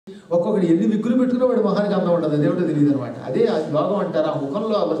ఒక్కొక్కటి ఎన్ని విగ్గులు పెట్టుకున్నా వాడి మొహానికి అందం ఉండదు, అదేమిటో తెలియదు అనమాట. అదే ఆ యోగం అంటారు. ఆ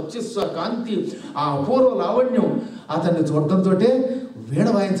ముఖంలో ఆ వర్చస్సు, ఆ కాంతి, ఆ అపూర్వ లావణ్యం అతన్ని చూడటంతో వీణ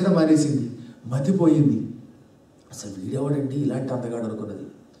వాయించడం మానేసింది, మతిపోయింది. అసలు వీడెవడండి ఇలాంటి అందగాడు అనుకున్నది.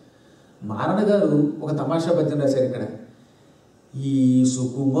 మారణ గారు ఒక తమాషా పద్యం రాశారు ఇక్కడ. ఈ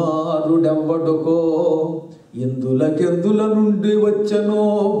సుకుమారుడెవ్వడుకో ఎందులకెందుల నుండి వచ్చనో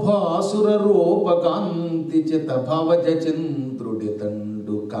భాసుర రూపకాంతి చిత భవజ చంద్రుడి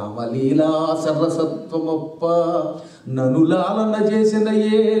తండు కామలీలా సరసత్వమొప్ప ననులాలన చేసిన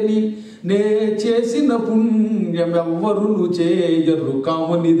ఏని నే చేసిన పుణ్యమెవ్వరును చేయరు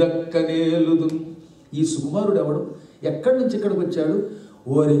కాముని దక్కనేలుదు. ఈ సుకుమారుడు ఎవడు, ఎక్కడి నుంచి ఇక్కడికి వచ్చాడు?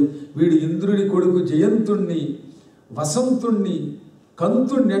 ఓరి వీడు ఇంద్రుడి కొడుకు జయంతుణ్ణి, వసంతుణ్ణి,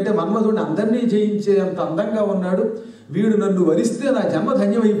 కంతుణ్ణి అంటే మన్మధుడిని అందరినీ జయించే అంత అందంగా ఉన్నాడు. వీడు నన్ను వరిస్తే నా జన్మ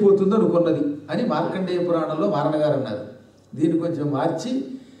ధన్యమైపోతుంది అనుకున్నది అని మార్కండేయ పురాణంలో మారణ గారు అన్నారు. దీన్ని కొంచెం మార్చి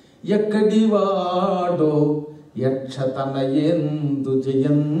ఎక్కడి వాడో యక్షతనయేందు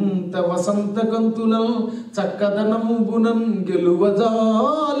జయంత వసంత కంతులం చక్కదనంబునం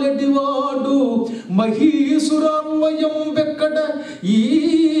గెలువజాలెడివాడు మహీసురాన్వయం వెక్కడ ఈ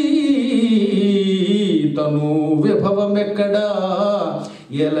తను విభవమెక్కడా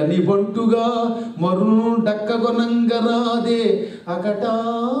ఎలని బొంటుగా మరుడక్కగొనంగరాదే అకటా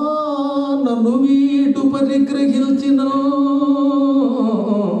నన్ను వీడు పరిగ్రహించిన.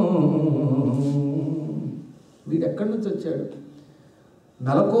 వీడు ఎక్కడి నుంచి వచ్చాడు?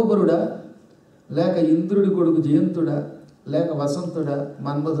 నలకోబరుడా, లేక ఇంద్రుడి కొడుకు జయంతుడా, లేక వసంతుడా,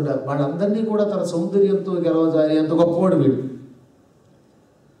 మన్మధుడా? వాళ్ళందరినీ కూడా తన సౌందర్యంతో గెలవజారి అంత గొప్పవాడు వీడు.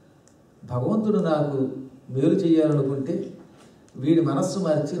 భగవంతుడు నాకు మేలు చేయాలనుకుంటే వీడి మనస్సు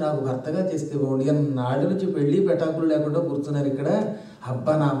మార్చి నాకు భర్తగా చేస్తే బాగుండి. నాడు నుంచి పెళ్లి పెటాకులు లేకుండా కూర్చున్నారు ఇక్కడ.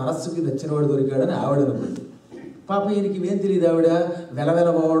 అబ్బా నా మనస్సుకి నచ్చినవాడు దొరికాడని ఆవిడ అనుకుంది. పాప ఈయనకి ఇవేం తెలియదు. ఆవిడ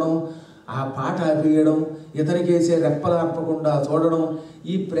వెలవెలబోవడం, ఆ పాట ఆపేయడం, ఇతనికేసే రెప్పలార్పకుండా చూడడం,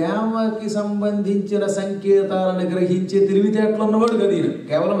 ఈ ప్రేమకి సంబంధించిన సంకేతాలను గ్రహించే తెలివితేటలు ఉన్నవాడు కదా ఈయన.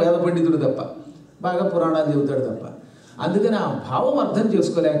 కేవలం వేద పండితుడు తప్ప, బాగా పురాణాలు చెబుతాడు తప్ప. అందుకని ఆ భావం అర్థం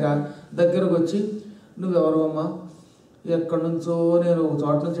చేసుకోలేక దగ్గరకు వచ్చి, నువ్వెవరు అమ్మా, ఎక్కడి నుంచో నేను ఒక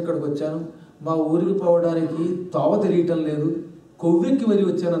చోట నుంచి ఇక్కడికి వచ్చాను, మా ఊరికి పోవడానికి తోవ తెలియటం లేదు, కొవ్వెక్కి మరి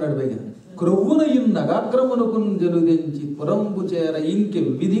వచ్చాను అని అడిగాను. క్రొవ్వున ఇన్నగాగ్రమునకు జలుదించి పురంబు చేర ఇంకె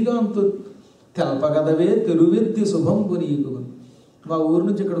విధిగాంతు తెల్పగదవే తెరువెత్తి శుభంబు నీకు. మా ఊరు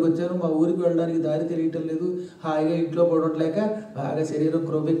నుంచి ఇక్కడికి వచ్చాను, మా ఊరికి వెళ్ళడానికి దారి తెలియటం లేదు, హాయిగా ఇంట్లో పడట్లేక బాగా శరీరం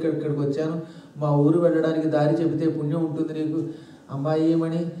క్రొవ్వెక్కి ఇక్కడికి వచ్చాను, మా ఊరు వెళ్ళడానికి దారి చెబితే పుణ్యం ఉంటుంది నీకు. అమ్మాయి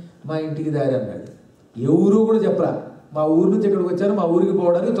ఏమని మా ఇంటికి దారి అన్నాడు. ఏ ఊరు కూడా చెప్పరా, మా ఊరు నుంచి ఇక్కడికి వచ్చాను, మా ఊరికి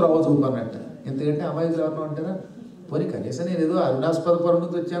పోవడానికి త్రోవ చూపు అన్నట్ట. ఎందుకంటే అమ్మాయికి ఎవరన్నా అంటారా? పోనీ కనీసం నేను ఏదో అరుణాస్పదపురం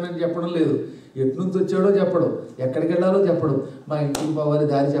నుంచి వచ్చానని చెప్పడం లేదు, ఎటు నుంచి వచ్చాడో చెప్పడు, ఎక్కడికి వెళ్ళాలో చెప్పడు, మా ఇంటికి పోవాలి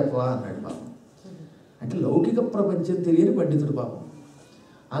దారి చెప్పవా అన్నాడు పాపం. అంటే లౌకిక ప్రపంచం తెలియని పండితుడు పాపం.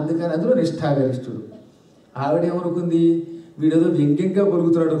 అందుకని అందులో నిష్ఠాగరిష్ఠుడు. ఆవిడేమనుకుంది, వీడేదో వ్యంగ్యంగా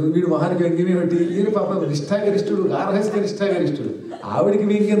పలుకుతున్నాడు, వీడు మహానికి వ్యంగ్యమేమిటి, ఈయన పాపం నిష్ఠాగరిష్ఠుడు, గార్హస్థ్య నిష్ఠాగరిష్ఠుడు, ఆవిడికి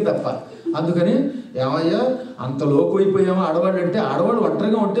వ్యంగ్యం తప్ప. అందుకని ఏమయ్యా అంత లోకు అయిపోయామో ఆడవాడు అంటే, ఆడవాడు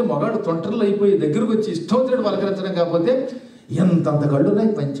ఒంటరిగా ఉంటే మగాడు తొంటర్లు అయిపోయి దగ్గరకు వచ్చి ఇష్టం వచ్చినట్టు పలకరించడం. కాకపోతే ఎంతంత కళ్ళు ఉన్నాయి,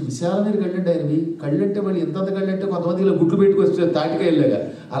 మంచి విశాలమైన కళ్ళు అంటే ఆయనవి. కళ్ళు అంటే మళ్ళీ ఎంతంత కళ్ళు అంటే కొంతమంది ఇలా గుడ్లు పెట్టుకు వస్తే తాటికాయలాగా,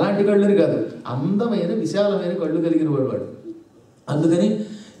 అలాంటి కళ్ళని కాదు, అందమైన విశాలమైన కళ్ళు కలిగిన వాడు. అందుకని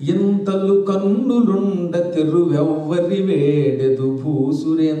ఎంతలు కన్నులుండ తెరువెవ్వరి వేడెదు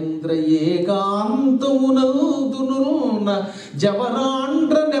భూసురేంద్ర ఏకాంతమునందునున్న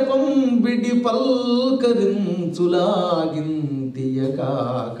జవరాండ్ర నెపంబిడి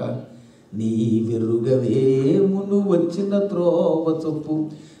పల్కరించులాగింతియకాక నీ వెరుగవేమును వచ్చిన త్రోవ చొప్పు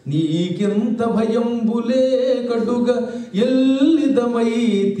నీకింత భయంబులే కడుగ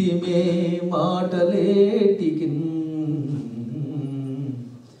ఎల్లిదమైతిమే మాటలేటికి.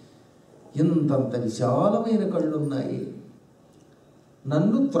 ఇంతంత విశాలమైన కళ్ళున్నాయి,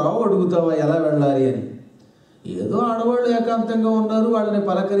 నన్ను త్రోవ అడుగుతావా ఎలా వెళ్ళాలి అని. ఏదో ఆడవాళ్ళు ఏకాంతంగా ఉన్నారు, వాళ్ళని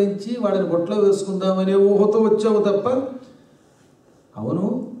పలకరించి వాళ్ళని బొట్లో వేసుకుందామనే ఊహతో వచ్చావు తప్ప, అవును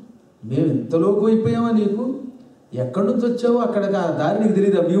మేము ఇంతలోకి అయిపోయామా నీకు, ఎక్కడి నుంచి వచ్చావో అక్కడికి ఆ దారి నీకు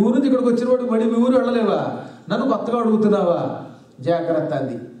తెలియదా, మీ ఊరు నుంచి ఇక్కడికి వచ్చినవాడు మళ్ళీ మీ ఊరు వెళ్ళలేవా, నన్ను కొత్తగా అడుగుతున్నావా, జాగ్రత్త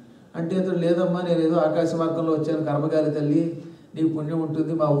అంది. అంటే అతడు లేదమ్మా నేను ఏదో ఆకాశ మార్గంలో వచ్చాను, కర్మగాలి తల్లి నీకు పుణ్యం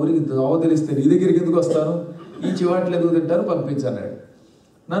ఉంటుంది, మా ఊరికి దోవ తెలిస్తే నీ దగ్గరికి ఎందుకు వస్తాను, ఈ చివాట్లు ఎందుకు తింటాను పంపించన్నాడు.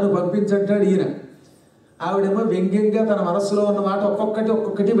 నన్ను పంపించంటాడు ఈయన. ఆవిడేమో వ్యంగ్యంగా తన మనస్సులో ఉన్న మాట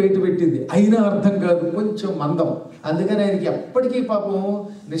ఒక్కొక్కటి బయట పెట్టింది, అయినా అర్థం కాదు, కొంచెం మందం. అందుకని ఆయనకి ఎప్పటికీ పాపం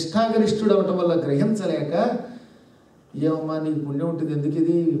నిష్ఠాగరిష్ఠుడు అవటం వల్ల గ్రహించలేక, ఏమమ్మా నీకు పుణ్యం ఉంటుంది, ఎందుకు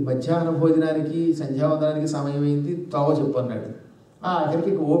ఇది మధ్యాహ్న భోజనానికి సంధ్యావందనానికి సమయం అయింది, తావ చెప్పు అన్నాడు.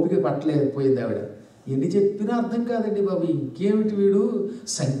 ఆఖరికి ఓపిక పట్టలేకపోయింది ఆవిడ. ఎన్ని చెప్పినా అర్థం కాదండి బాబు, ఇంకేమిటి వీడు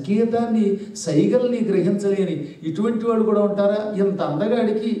సంకేతాన్ని సైగల్ని గ్రహించలేని ఇటువంటి వాడు కూడా ఉంటారా, ఇంత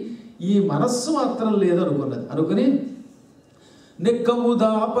అందగాడికి ఈ మనస్సు మాత్రం లేదనుకున్నది. అనుకుని నెక్కము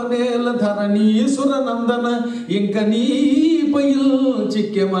దాపనేల ధరణీసుర నందన ఇంక నీపై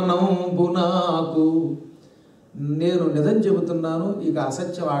చిక్కెమనంబు నాకు, నేను నిజం చెబుతున్నాను, ఇక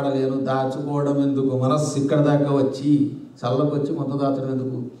అసత్యం ఆడలేను, దాచుకోవడం ఎందుకు, మనస్సు ఇక్కడ దాకా వచ్చి చల్లకొచ్చి మొత్తం దాచడం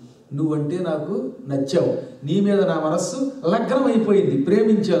ఎందుకు, నువ్వంటే నాకు నచ్చావు, నీ మీద నా మనస్సు లగ్నం అయిపోయింది,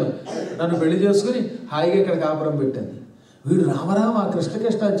 ప్రేమించాను, నన్ను పెళ్లి చేసుకుని హాయిగా ఇక్కడ కాపురం పెట్టాను. వీడు రామరామ కృష్ణ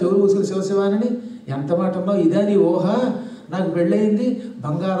కృష్ణ చెవులు మూసుకుని శివశివానని ఎంత మాట ఉన్నావు, ఇదా నీ ఊహ, నాకు పెళ్ళయింది,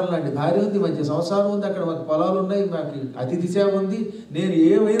 బంగారం లాంటి భార్య ఉంది, మంచి సంసారం ఉంది, అక్కడ మాకు పొలాలు ఉన్నాయి, మాకు అతిథి సేవ ఉంది, నేను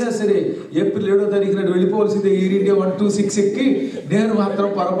ఏమైనా సరే ఏప్రిల్ 7వ తారీఖున వెళ్ళిపోవలసిందే ఎయిర్ ఇండియా 126 ఎక్కి, నేను మాత్రం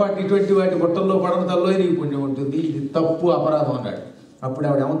పొరపాటు ఇటువంటి వాటి బుట్టల్లో పడడం తల్లో నీకు పుణ్యం ఉంటుంది, ఇది తప్పు అపరాధం అన్నాడు. అప్పుడు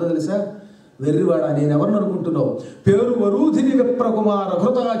ఆవిడ ఏముందో తెలుసా, వెర్రివాడా నేనెవరిని అనుకుంటున్నావు, పేరు వరూధిని విప్రకుమార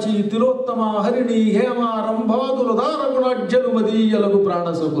హృతాచి తిలోత్తమ హరిణి హేమారంభాదులు దారగుణాజ్యలు మదీయలకు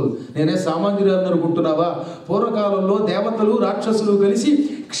ప్రాణసకులు, నేనే సామాన్యురాలను అనుకుంటున్నావా, పూర్వకాలంలో దేవతలు రాక్షసులు కలిసి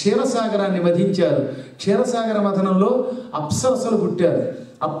క్షీరసాగరాన్ని మధించారు, క్షీరసాగర మథనంలో అప్సరసలు పుట్టారు,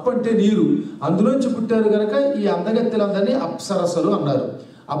 అప్పంటే నీరు, అందులోంచి పుట్టారు కనుక ఈ అందగత్తెలందరినీ అప్సరసలు అన్నారు.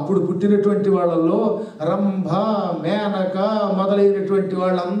 అప్పుడు పుట్టినటువంటి వాళ్ళల్లో రంభ మేనక మొదలైనటువంటి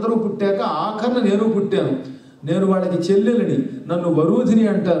వాళ్ళందరూ పుట్టాక ఆఖరణ నేను పుట్టాను, నేను వాళ్ళకి చెల్లెలని, నన్ను వరూధిని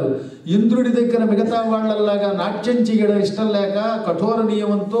అంటారు. ఇంద్రుడి దగ్గర మిగతా వాళ్ళలాగా నాట్యం చేయడం ఇష్టం లేక కఠోర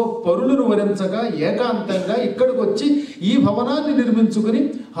నియమంతో పరులను వరించగా ఏకాంతంగా ఇక్కడికి వచ్చి ఈ భవనాన్ని నిర్మించుకుని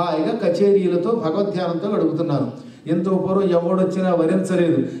హాయిగా కచేరీలతో భగవద్ధ్యానంతో గడుపుతున్నాను. ఎంతో పూర్వం ఎవడొచ్చినా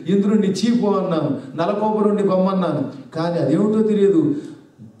వరించలేదు, ఇంద్రుడిని చీపు అన్నాను, నలకోపరుణ్ణి బొమ్మన్నాను, కానీ అదేమిటో తెలియదు,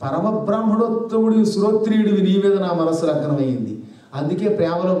 పరమ బ్రాహ్మణోత్తముడి శ్రోత్రియుడివి నీ మీద నా మనస్సు లగ్నమైంది, అందుకే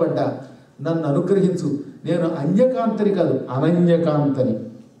ప్రేమలో పడ్డా, నన్ను అనుగ్రహించు, నేను అన్యకాంతని కాదు అనన్యకాంతని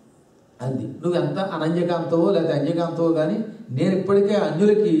అంది. నువ్వు ఎంత అనన్యకాంతవో లేదా అన్యకాంతవో కానీ నేను ఇప్పటికే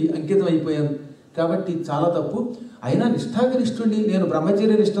అన్యులకి అంకితం అయిపోయాను కాబట్టి చాలా తప్పు, అయినా నిష్ఠాగరిష్ఠుడిని, నేను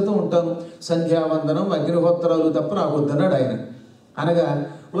బ్రహ్మచర్య నిష్ఠతో ఉంటాను, సంధ్యావందనం అగ్నిహోత్రాలు తప్ప నాకు వద్దన్నాడు ఆయన. అనగా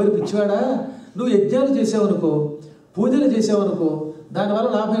ఓరి పిచ్చివాడా, నువ్వు యజ్ఞాలు చేసావనుకో, పూజలు చేసావనుకో, దానివల్ల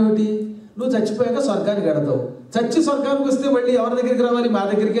లాభం ఏమిటి, నువ్వు చచ్చిపోయాక స్వర్గానికి వెడతావు, చచ్చి స్వర్గానికి వస్తే మళ్ళీ ఎవరి దగ్గరికి రావాలి, మా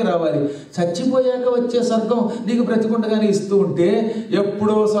దగ్గరికే రావాలి, చచ్చిపోయాక వచ్చే స్వర్గం నీకు బ్రతికుండగానే ఇస్తూ ఉంటే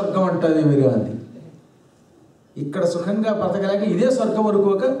ఎప్పుడో స్వర్గం అంటుంది మీరు అంది. ఇక్కడ సుఖంగా బ్రతకలేక ఇదే స్వర్గం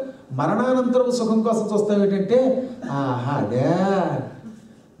అనుకోక మరణానంతరం సుఖం కోసం చూస్తాం ఏంటంటే, ఆహా డాడ్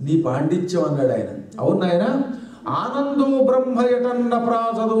నీ పాండిత్యం అన్నాడు ఆయన. అవును ఆయన, ఆనందో బ్రహ్మయటన్న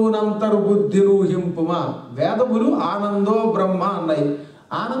ప్రాచదూనంతర్బుద్ధి రూహింపుమా, వేదములు ఆనందో బ్రహ్మ అన్నాయి.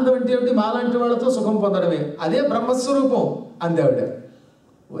 ఆనందం అంటే ఏమిటి, మాలాంటి వాళ్ళతో సుఖం పొందడమే, అదే బ్రహ్మస్వరూపం అంది ఆవిడ.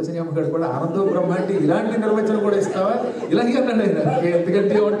 ఓసినమ్మగాడు కూడా ఆనందో బ్రహ్మ అంటే ఇలాంటి నిర్వచనం కూడా ఇస్తావా, ఇలాగే అన్నాడు ఆయన.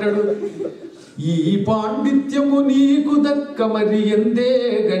 ఎందుకంటే ఏమంటాడు, ఈ పాండిత్యము నీకు దక్క మరి ఎందే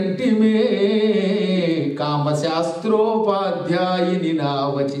గంటిమే కామశాస్త్రోపాధ్యాయిని నా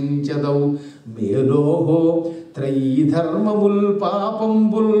వచించదవు మేలోహో త్రయీ ధర్మముల్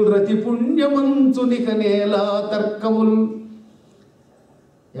పాపంబుల్ రతి పుణ్యమంచునిక నేలా తర్కముల్.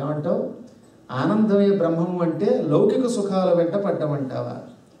 ఏమంటావు, ఆనందమే బ్రహ్మము అంటే లౌకిక సుఖాల వెంట పడ్డమంటావా,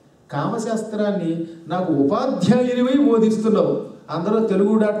 కామశాస్త్రాన్ని నాకు ఉపాధ్యాయునివై బోధిస్తున్నావు. అందరూ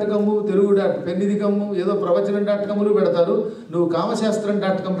తెలుగు.com, పెన్నిదికమ్, ఏదో ప్రవచనం.com పెడతారు, నువ్వు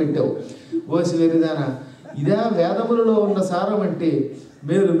కామశాస్త్రం.com పెట్టావు. ఓసి వెరిదానా, ఇదే వేదములలో ఉన్న సారం అంటే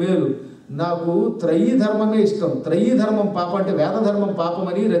మేలు మేలు, నాకు త్రయీ ధర్మమే ఇష్టం, త్రయీ ధర్మం పాపం అంటే వేదధర్మం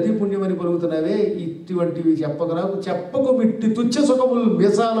పాపమని రతి పుణ్యమని పలుకుతున్నావే, ఇటువంటివి చెప్పక నాకు చెప్పకు మిట్టి తుచ్చ సుఖములు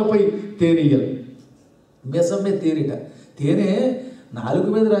మీసాలపై తేనీయలు. మీసం మీద తేనెట, తేనె నాలుగు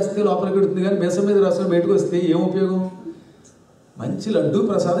మీద రాస్తే లోపలికి పెడుతుంది కానీ మీసం మీద రాసిన బయటకు వస్తే ఏం ఉపయోగం. మంచి లడ్డూ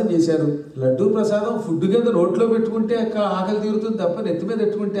ప్రసాదం చేశారు, లడ్డూ ప్రసాదం ఫుడ్ కింద నోట్లో పెట్టుకుంటే ఆకలి తీరుతుంది తప్ప నెత్తి మీద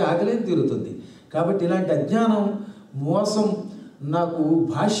పెట్టుకుంటే ఆకలేం తీరుతుంది. కాబట్టి ఇలాంటి అజ్ఞానం మోసం నాకు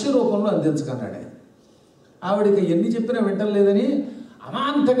భాష్య రూపంలో అందించకన్నాడు ఆయన. ఆవిడకి ఎన్ని చెప్పినా వింటలేదని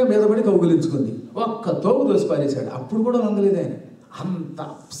అమాంతంగా మీదపడి కౌగులించుకుంది, ఒక్క తోపు దోసి పారేశాడు. అప్పుడు కూడా లొంగలేదు ఆయన. అంత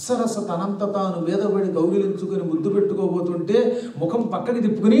అప్సరస తనంత తాను మీదపడి కౌగిలించుకుని ముద్దు పెట్టుకోబోతుంటే ముఖం పక్కకి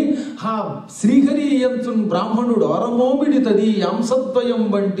తిప్పుకుని హా శ్రీహరి ఎంచున్ బ్రాహ్మణుడు అరమోమిడి తది అంశద్వయం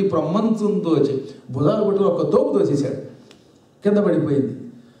వంటి బ్రహ్మంచుందోచి బుధాలు పట్టుకుని ఒక్క తోపు దోసేశాడు. కింద పడిపోయింది.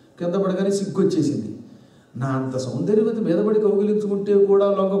 కింద పడగానే సిగ్గొచ్చేసింది. నా అంత సౌందర్యవతి మీదపడి కౌగిలించుకుంటే కూడా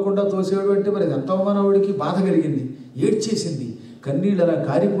లొంగకుండా తోసేవాడు అంటే మరి ఎంత అవమానవాడికి బాధ కలిగింది, ఏడ్చేసింది, కన్నీళ్ళు అలా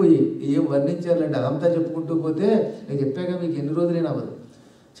కారిపోయి. ఏం వర్ణించాలంటే అదంతా చెప్పుకుంటూ పోతే నేను చెప్పాక మీకు ఎన్ని రోజులైనా అవ్వదు.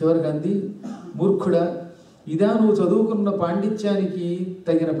 చివరికి అంది, మూర్ఖుడా ఇదా నువ్వు చదువుకున్న పాండిత్యానికి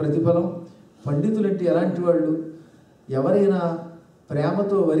తగిన ప్రతిఫలం? పండితులంటే ఎలాంటి వాళ్ళు? ఎవరైనా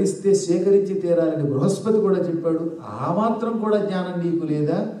ప్రేమతో వరిస్తే సేకరించి తీరాలని బృహస్పతి కూడా చెప్పాడు. ఆ మాత్రం కూడా జ్ఞానం నీకు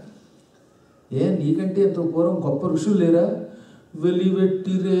లేదా? నీకంటే ఎంతో పూర్వం గొప్ప ఋషులు లేరా?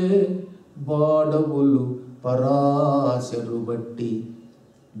 వెలివెట్టిరే బాడవులు పరాశరు బట్టి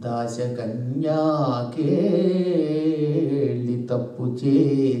దాశ కన్యాకేళి తప్పు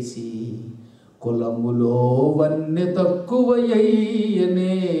చేసి కులములో వన్నె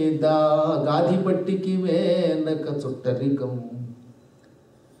తక్కువయ్యనే గాది పట్టికి మేనక చుట్టరికము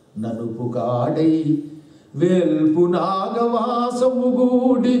ననుపు కాడై వేల్పు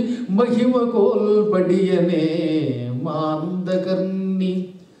నాగవాసముగూడి మహిమ కోల్పడియనే మాందకర్ణి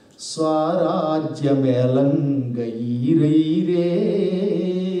స్వరాజ్యమేలంగ ఈరైరే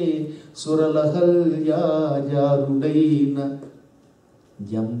సురలహల్యాజారుడైన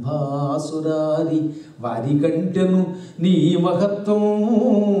జంభాసురారి వారి కంటెను నీ మహత్వం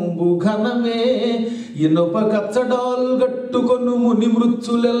బుఘనమే ఇనుప కచ్చడాల్ గట్టుకొను ముని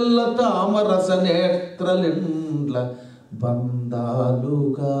మృత్యులెల్ల తామరస నేత్రలెండ్ల బంధాలు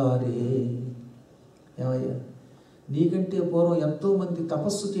కారే. ఏమయ్యా, నీకంటే పూర్వం ఎంతోమంది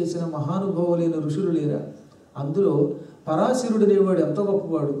తపస్సు చేసిన మహానుభావులైన ఋషులు లేరా? అందులో పరాశరుడు అనేవాడు ఎంతో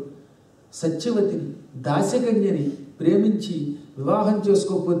గొప్పవాడు. సత్యవతిని దాస్యకన్యని ప్రేమించి వివాహం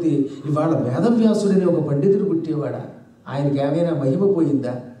చేసుకోకపోతే ఇవాళ వేదవ్యాసుడని ఒక పండితుడు పుట్టేవాడా? ఆయనకి ఏమైనా మహిమ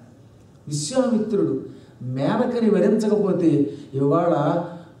పోయిందా? విశ్వామిత్రుడు మేనకని వరించకపోతే ఇవాళ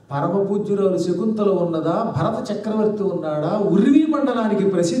పరమపూజ్యురాలు శకుంతల ఉన్నదా? భరత చక్రవర్తి ఉన్నాడా? ఉర్వీ మండలానికి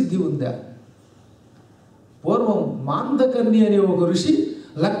ప్రసిద్ధి ఉందా? పూర్వం మాందకర్ణి అనే ఒక ఋషి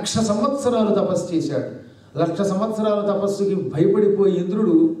 1,00,000 సంవత్సరాలు తపస్సు చేశాడు. 1,00,000 సంవత్సరాల తపస్సుకి భయపడిపోయి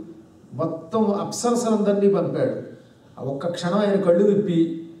ఇంద్రుడు మొత్తం అప్సరసలందరినీ పంపాడు. ఒక్క క్షణం ఆయన కళ్ళు విప్పి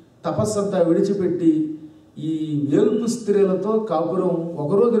తపస్సంతా విడిచిపెట్టి ఈ వేల్పు స్త్రీలతో కాపురం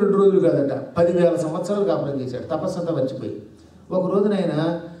 1 రోజు 2 రోజులు కాదట, 10,000 సంవత్సరాలు కాపురం చేశాడు. తపస్సంతా మర్చిపోయి ఒక రోజున ఆయన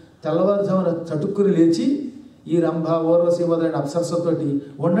తెల్లవారుజామున చటుక్కుని లేచి ఈ రంభ ఊర్వశి మొదలైన అప్సరసతోటి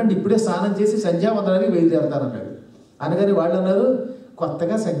ఉండండి, ఇప్పుడే స్నానం చేసి సంధ్యావందనానికి బయలుదేరతానన్నాడు. అనగానే వాళ్ళు అన్నారు,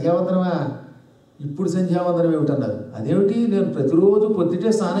 కొత్తగా సంధ్యావందనమా? ఇప్పుడు సంధ్యావందనం ఏమిటన్నారు. అదేమిటి, నేను ప్రతిరోజు పొద్దుటే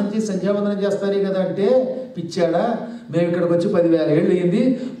స్నానం చేసి సంధ్యావందనం చేస్తానే కదా అంటే, పిచ్చాడా, మేము ఇక్కడికి వచ్చి 10,000 ఏళ్ళు అయింది,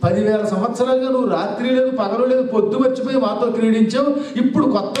 10,000 సంవత్సరాలుగా నువ్వు రాత్రి లేదు పగలు లేదు పొద్దు మర్చిపోయి మాతో క్రీడించావు, ఇప్పుడు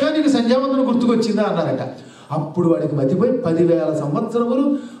కొత్తగా నీకు సంధ్యావందనం గుర్తుకొచ్చిందా అన్నారట. అప్పుడు వాడికి మతిపోయి 10,000 సంవత్సరములు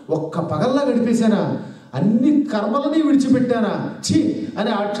ఒక్క పగల్లా గడిపేశానా, అన్ని కర్మలని విడిచిపెట్టానా, ఛీ అని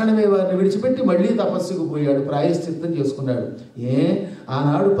ఆ క్షణమే వారిని విడిచిపెట్టి మళ్ళీ తపస్సుకు పోయాడు, ప్రాయశ్చిత్తం చేసుకున్నాడు.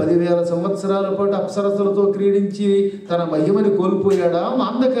 ఆనాడు 10,000 సంవత్సరాల పాటు అప్సరసలతో క్రీడించి తన మహిమని కోల్పోయాడా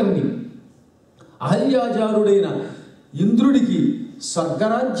మాందకర్ణి? అహల్యాజారుడైన ఇంద్రుడికి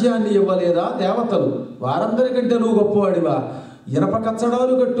స్వర్గరాజ్యాన్ని ఇవ్వలేదా దేవతలు? వారందరికంటే నువ్వు గొప్పవాడివా? ఇనప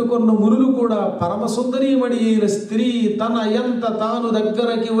కచ్చడాలు కట్టుకున్న మునులు కూడా పరమసుందరీమణి అయిన స్త్రీ తన ఎంత తాను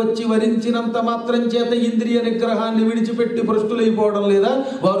దగ్గరకి వచ్చి వరించినంత మాత్రం చేత ఇంద్రియ నిగ్రహాన్ని విడిచిపెట్టి భ్రష్టులైపోవడం లేదా?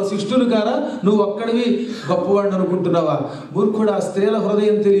 వారు శిష్టులు కారా? నువ్వు ఒక్కడివి గొప్పవాడిని అనుకుంటున్నావా? మూర్ఖుడు, ఆ స్త్రీల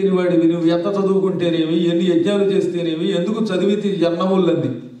హృదయం తెలియని వాడివి. నువ్వు ఎంత చదువుకుంటేనేమి, ఎన్ని యజ్ఞాలు చేస్తేనేమి, ఎందుకు చదివితే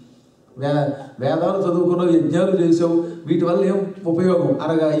జన్మములంది. వేదాలు చదువుకున్నావు, యజ్ఞాలు చేసావు, వీటి వల్ల ఏం ఉపయోగం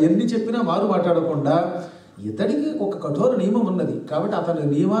అనగా ఎన్ని చెప్పినా మారు మాట్లాడకుండా ఇతడికి ఒక కఠోర నియమం ఉన్నది కాబట్టి అతని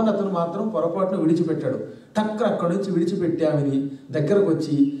నియమాన్ని అతను మాత్రం పొరపాటున విడిచిపెట్టాడు. టక్కర అక్కడి నుంచి విడిచిపెట్టి ఆమెని దగ్గరకు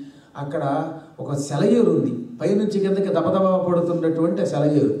వచ్చి అక్కడ ఒక సెలయేరు ఉంది, పైనుంచి కిందకి దబదబా పడుతున్నటువంటి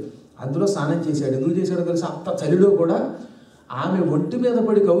సెలయేరు, అందులో స్నానం చేశాడు. ఎందుకు చేశాడో తెలుసు? అంత చలిలో కూడా ఆమె ఒంటి మీద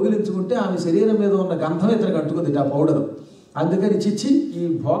పడి కౌగిలించుకుంటే ఆమె శరీరం మీద ఉన్న గంధం ఇతనికి అంటుకుంది ఆ పౌడరు. అందుకని చిచ్చి ఈ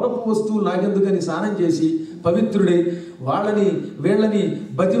భోగపు వస్తువులు నాకెందుకని స్నానం చేసి పవిత్రుడై వాళ్ళని వీళ్ళని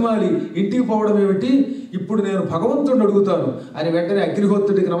బతిమాలి ఇంటికి పోవడం ఏమిటి, ఇప్పుడు నేను భగవంతుడిని అడుగుతాను అని వెంటనే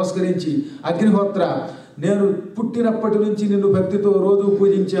అగ్నిహోత్రుడికి నమస్కరించి, అగ్నిహోత్ర, నేను పుట్టినప్పటి నుంచి నిన్ను భక్తితో రోజు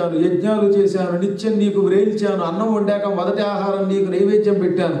పూజించాను, యజ్ఞాలు చేశాను, నిత్యం నీకు వ్రేల్చాను, అన్నం వండాక మొదటి ఆహారం నీకు నైవేద్యం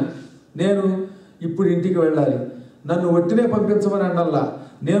పెట్టాను, నేను ఇప్పుడు ఇంటికి వెళ్ళాలి, నన్ను ఒట్టినే పంపించమని అన్నల్లా.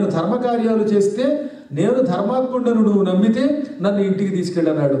 నేను ధర్మకార్యాలు చేస్తే నేను ధర్మాత్ముడను నువ్వు నమ్మితే నన్ను ఇంటికి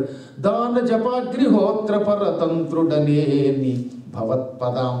తీసుకెళ్ళన్నాడు. దాన జపాగ్నిహోత్ర పరతంత్రుడనేని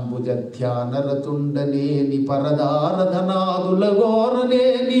భవత్పదాంబుజ ధ్యానరతుండనేని పరదారధనాదుల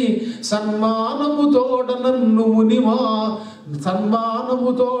గోరనేని సన్మానముతోడ నన్ను మునిమా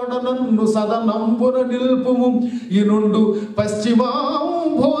సన్మానముతోడ నన్ను సదనంబున నిల్పుము ఇనుండు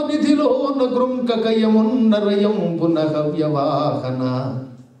పశ్చిమాంభోనిధిలోన గృంకకయమున్నరయంబున హవ్యవాహన.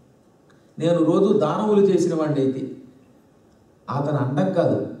 నేను రోజు దానములు చేసిన వాడిని అయితే అతను అండం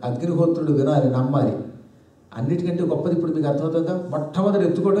కాదు, అగ్నిహోత్రుడు వినాలి, నమ్మాలి. అన్నిటికంటే గొప్పది ఇప్పుడు మీకు అర్థమవుతుందా? మొట్టమొదటి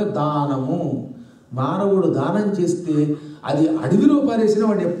ఎత్తుకోవడం దానము. మానవుడు దానం చేస్తే అది అడవిలో పారేసిన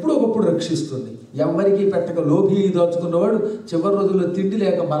వాడిని ఎప్పుడో ఒకప్పుడు రక్షిస్తుంది. ఎవరికి పెట్టక లోభి దాచుకున్నవాడు చివరి రోజుల్లో తిండి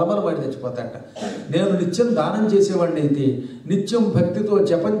లేక మలమల వాడి చచ్చిపోతాడట. నేను నిత్యం దానం చేసేవాడిని అయితే, నిత్యం భక్తితో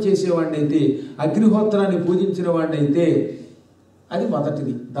జపం చేసేవాడిని అయితే, అగ్నిహోత్రాన్ని పూజించిన వాడిని అయితే, అది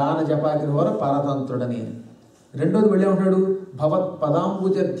మొదటిది దాన జపాగ్నిహోర పరతంత్రుడని. రెండోది వెళ్ళే ఉంటాడు భవత్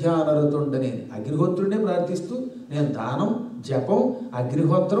పదాంబుజ ధ్యానరతుండని. అగ్నిహోత్రుడినే ప్రార్థిస్తూ నేను దానం జపం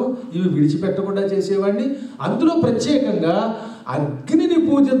అగ్నిహోత్రం ఇవి విడిచిపెట్టకుండా చేసేవాడిని. అందులో ప్రత్యేకంగా అగ్నిని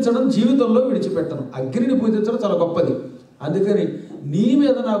పూజించడం జీవితంలో విడిచిపెట్టను. అగ్నిని పూజించడం చాలా గొప్పది. అందుకని నీ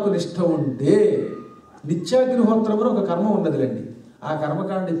మీద నాకు నిష్ఠ ఉంటే నిత్యాగ్నిహోత్రం అని ఒక కర్మ ఉన్నదిలేండి. ఆ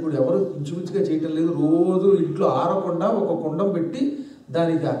కర్మకాండ ఇప్పుడు ఎవరు ఇంచుమించుగా చేయటం లేదు. రోజు ఇంట్లో ఆరకుండా ఒక కుండం పెట్టి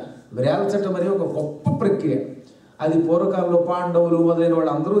దానికి వ్రేల్చటం అనే ఒక గొప్ప ప్రక్రియ. అది పూర్వకాలంలో పాండవులు మొదలైన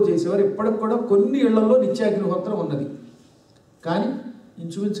వాళ్ళు అందరూ చేసేవారు. ఇప్పటికి కూడా కొన్ని ఇళ్లలో నిత్యాగ్నిహోత్రం ఉన్నది, కానీ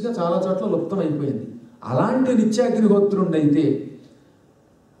ఇంచుమించుగా చాలా చోట్ల లుప్తం అయిపోయింది. అలాంటి నిత్యాగ్నిహోత్రుండి అయితే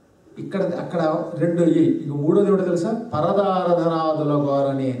ఇక్కడ అక్కడ రెండు అయ్యి. ఇక మూడోది ఏమిటో తెలుసా? పరదారధనాదుల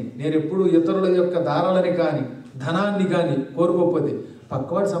గోరని. నేను ఎప్పుడు ఇతరుల యొక్క దారాలని కానీ ధనాన్ని కానీ కోరుకోకపోతే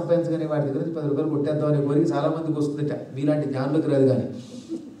పక్కవాడు సంపాదించగానే వాడి దగ్గర నుంచి 10 రూపాయలు కొట్టేద్దామని కోరిక చాలా మందికి వస్తుందట. మీలాంటి జ్ఞానులకు రాదు. కానీ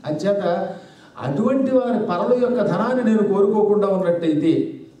అంచేత అటువంటి వారి పరుల యొక్క ధనాన్ని నేను కోరుకోకుండా ఉన్నట్టయితే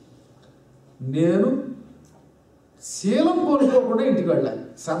నేను శీలం కోరుకోకుండా ఇంటికి వెళ్ళాలి.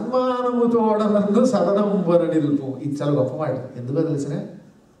 సన్మానముతో ఓడనందు సదనంబర నిలుపు. ఇది చాలా గొప్ప మాట. ఎందుకో తెలిసిన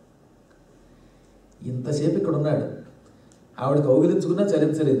ఇంతసేపు ఇక్కడ ఉన్నాడు, ఆవిడ కౌగిలించుకున్నా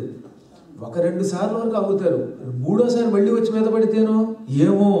చలించలేదు. 1-2 సార్లు వరకు అవుతారు. 3వ సారి మళ్ళీ వచ్చి మీద పడితేనో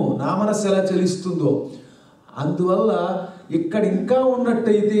ఏమో నా మనస్సు ఎలా చలిస్తుందో. అందువల్ల ఇక్కడ ఇంకా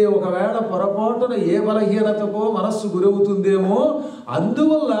ఉన్నట్టయితే ఒకవేళ పొరపాటున ఏ బలహీనతకో మనస్సు గురవుతుందేమో.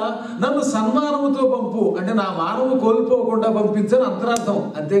 అందువల్ల నన్ను సన్మానముతో పంపు అంటే నా మానవు కోల్పోకుండా పంపించని అంతరార్థం.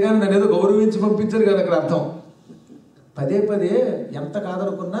 అంతేగాని నన్ను ఏదో గౌరవించి పంపించరు కదా అక్కడ అర్థం. పదే పదే ఎంత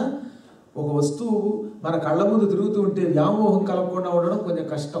కాదనుకున్నా ఒక వస్తువు మన కళ్ళ ముందు తిరుగుతూ ఉంటే వ్యామోహం కలగకుండా ఉండడం కొంచెం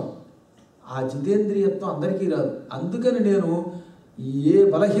కష్టం. ఆ జితేంద్రియత్వం అందరికీ రాదు. అందుకని నేను ఏ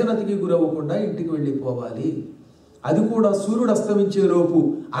బలహీనతకి గురవ్వకుండా ఇంటికి వెళ్ళిపోవాలి. అది కూడా సూర్యుడు అస్తమించే లోపు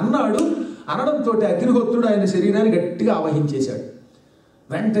అన్నాడు. అనడంతో అగ్నిహోత్రుడు ఆయన శరీరాన్ని గట్టిగా ఆవహించేశాడు.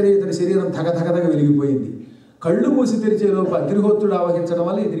 వెంటనే ఇతని శరీరం ధగధగధగ వెలిగిపోయింది. కళ్ళు మూసి తెరిచే లోపు అగ్నిహోత్రుడు ఆవహించడం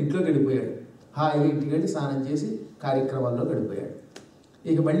వల్ల ఇతను ఇంట్లోకి వెళ్ళిపోయాడు. హాయిగా ఇంటికి వెళ్ళి స్నానం చేసి కార్యక్రమాల్లో గడిపోయాడు.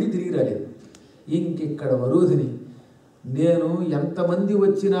 ఇక మళ్ళీ తిరిగి రాలేదు. ఇంకిక్కడ వరుధిని నేను ఎంతమంది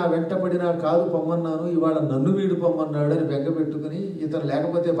వచ్చినా వెంటపడినా కాదు పొమ్మన్నాను, ఇవాళ నన్ను వీడు పొమ్మన్నాడు అని బెంగ పెట్టుకుని ఇతను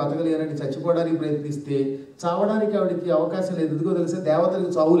లేకపోతే బతకలేనని చచ్చిపోవడానికి ప్రయత్నిస్తే చావడానికి ఆవిడికి అవకాశం లేదు. ఎందుకో తెలిసే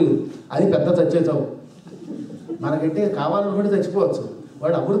దేవతలకు చావు లేదు. అది పెద్ద చచ్చే చావు. మనకంటే కావాలనుకుంటే చచ్చిపోవచ్చు.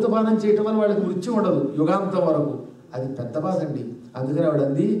 వాడు అమృతపానం చేయటం వల్ల వాళ్ళకి మృత్యు ఉండదు యుగాంతం వరకు. అది పెద్ద బాధ అండి. అందుకని ఆవిడ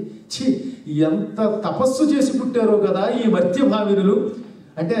అంది, ఛీ ఎంత తపస్సు చేసి పుట్టారో కదా ఈ మర్త్యభామినులు.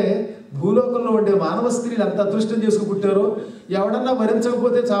 అంటే భూలోకంలో ఉండే మానవ స్త్రీలు ఎంత అదృష్టం చేసుకు పుట్టారో. ఎవడన్నా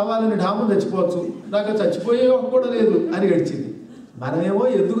భరించకపోతే చావాలని ఢాము చచ్చిపోవచ్చు, నాకు చచ్చిపోయే కూడా లేదు అని ఏడ్చింది. మనమేమో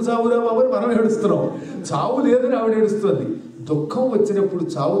ఎందుకు చావురా బాబు అని మనం ఏడుస్తున్నాం. చావు లేదని ఆవిడ ఏడుస్తుంది. దుఃఖం వచ్చినప్పుడు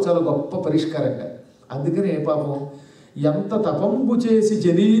చావు చాలా గొప్ప పరిష్కారంగా. అందుకనే పాపం ఎంత తపంబు చేసి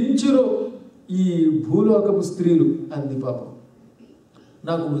జనించురో ఈ భూలోకపు స్త్రీలు అంది. పాపం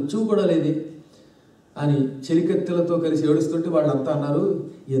నాకు మృత్యువు కూడా లేదే అని చెలికత్తెలతో కలిసి ఏడుస్తుంటే వాళ్ళంతా అన్నారు,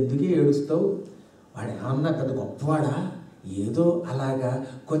 ఎందుకే ఏడుస్తావు? వాడు ఏమన్నా పెద్ద గొప్పవాడా? ఏదో అలాగా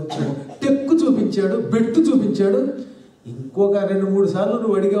కొంచెం టెక్కు చూపించాడు, బెట్టు చూపించాడు. ఇంకొక 2-3 సార్లు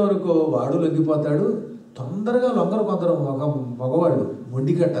నువ్వు అడిగావనుకో వాడు లొంగిపోతాడు. తొందరగా లొంగరు కొందరు మగవాళ్ళు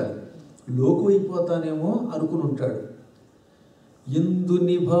మొండి కట్టాలి. లోకు అయిపోతానేమో అనుకుని ఉంటాడు. ఇందు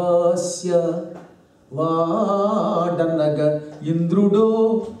నిభాస్య వాడనగ ఇంద్రుడో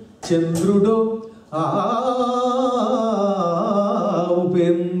చంద్రుడో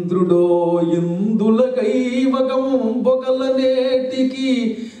ఉపేంద్రుడో ఇందుల కైవగం బొగల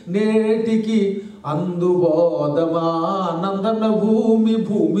నేటికి అందుబోధమా నందన భూమి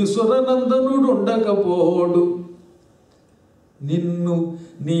భూమి సురనందనుడుండకపోడు. నిన్ను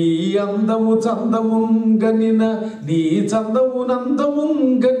నీ అందము చందముంగనిన నీ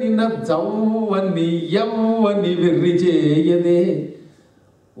చందమునందముంగనిన జవ్వని యవ్వని వెర్రి చేయదే.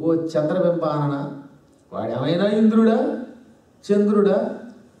 ఓ చంద్రబింబానన వాడేమైనా ఇంద్రుడా చంద్రుడా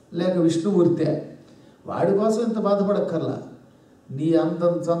లేక విష్ణుమూర్తే? వాడి కోసం ఎంత బాధపడక్కర్లా. నీ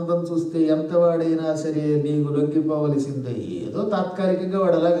అందం చందం చూస్తే ఎంత వాడైనా సరే నీకు లొంగిపోవలసిందే. ఏదో తాత్కాలికంగా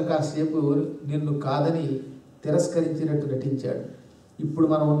వాడు అలాగే కాసేపు నిన్ను కాదని తిరస్కరించినట్టు నటించాడు. ఇప్పుడు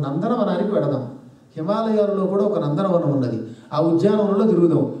మనం నందనవనానికి వెడదాం. హిమాలయాలలో కూడా ఒక నందనవనం ఉన్నది. ఆ ఉద్యానవనంలో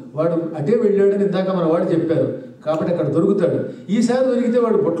తిరుగుదాం. వాడు అటే వెళ్ళాడని ఇందాక మన వాడు చెప్పారు. కాబట్టి అక్కడ దొరుకుతాడు. ఈసారి దొరికితే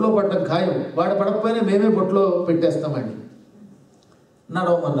వాడు బొట్లో పడ్డం ఖాయం. వాడు పడకపోయినా మేమే బొట్లో పెట్టేస్తామండి.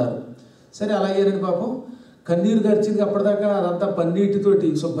 నడవమన్నారు. సరే అలాగేనని పాపం కన్నీరు గరిచింది. అప్పటిదాకా అదంతా పన్నీటితోటి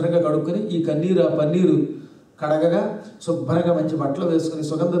శుభ్రంగా కడుక్కొని ఈ పన్నీరు కడగగా శుభ్రంగా మంచి బట్టలు వేసుకుని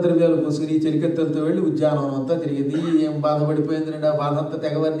సుగంధ ద్రవ్యాలు పోసుకుని చెలికెత్తలతో వెళ్ళి ఉద్యానవనం అంతా తిరిగింది. ఏం బాధపడిపోయింది ఆ బాధ అంతా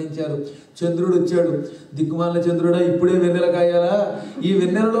తెగవర్ణించారు. చంద్రుడు వచ్చాడు. దిక్కుమాల చంద్రుడా, ఇప్పుడే వెన్నెల కాయాలా? ఈ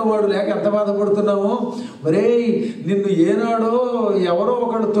వెన్నెలలో వాడు లేక ఎంత బాధపడుతున్నామో. ఒరేయ్, నిన్ను ఏనాడో ఎవరో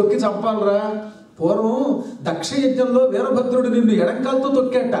ఒకడు తొక్కి చంపాలరా. పూర్వం దక్షయజ్ఞంలో వీరభద్రుడు నిన్ను ఎడంకాలతో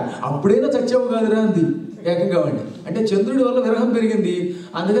తొక్కేట, అప్పుడైనా చచ్చావు కాదురా అంది ఏకంగా వాడిని. అంటే చంద్రుడి వల్ల విరహం పెరిగింది.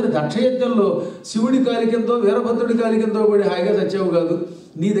 అందుకని దక్షయజ్ఞంలో శివుడి కాలి కిందో వీరభద్రుడి కాలి కిందో పడి హాయిగా చచ్చావు కాదు.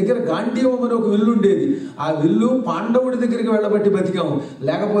 నీ దగ్గర గాంధీవం అని ఒక విల్లు ఉండేది. ఆ విల్లు పాండవుడి దగ్గరికి వెళ్ళబట్టి బతికాము,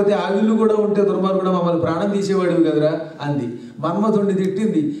 లేకపోతే ఆ విల్లు కూడా ఉంటే దుర్మార్గుడు మమ్మల్ని ప్రాణం తీసేవాడివి కదరా అంది. మన్మధుడిని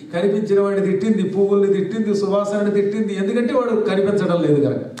తిట్టింది, కనిపించిన వాడిని తిట్టింది, పువ్వుల్ని తిట్టింది, సువాసనని తిట్టింది. ఎందుకంటే వాడు కనిపించడం లేదు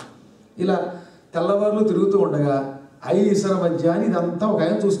కనుక. ఇలా తెల్లవారులు తిరుగుతూ ఉండగా ఐసర మధ్య అని ఇదంతా ఒక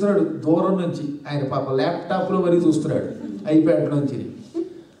ఆయన చూస్తున్నాడు దూరం నుంచి. ఆయన పాప ల్యాప్టాప్లో మరీ చూస్తున్నాడు ఐప్యాడ్ నుంచి.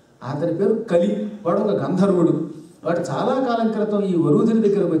 అతని పేరు కలి. వాడు ఒక గంధర్వుడు. వాడు చాలా కాలం క్రితం ఈ వరుధుని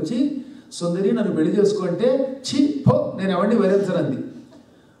దగ్గరకు వచ్చి, సుందరి నన్ను పెళ్లి చేసుకుంటే ఛీ పో, నేను ఎవరిని వరించనంది.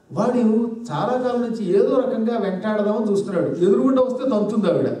 వాడు చాలా కాలం నుంచి ఏదో రకంగా వెంటాడదామని చూస్తున్నాడు. ఎదురుగుండా వస్తే తంతుంది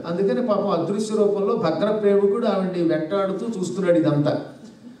ఆవిడ. అందుకని పాపం అదృశ్య రూపంలో భద్ర ప్రేమికుడు ఆవిడ్ని వెంటాడుతూ చూస్తున్నాడు ఇదంతా.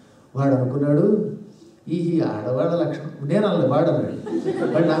 వాడు అనుకున్నాడు, ఈ ఆడవాళ్ళ లక్షణం. నేను అన్న వాడన్నాడు.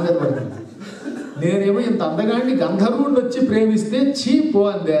 వాడు నా మీద పడుతుంది. నేనేమో ఇంత అందగాడిని గంధర్వుడిని వచ్చి ప్రేమిస్తే చీపో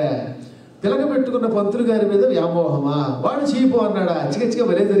అందే. పిలక పెట్టుకున్న పంతులు గారి మీద వ్యామోహమా? వాడు చీపో అన్నాడా? చికచిగా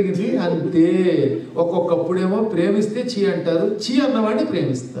వరే జరిగింది అంతే. ఒక్కొక్కప్పుడేమో ప్రేమిస్తే చీ అంటారు, చీ అన్నవాడిని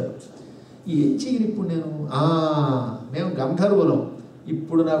ప్రేమిస్తారు. ఏం చేయను ఇప్పుడు మేము గంధర్వులం.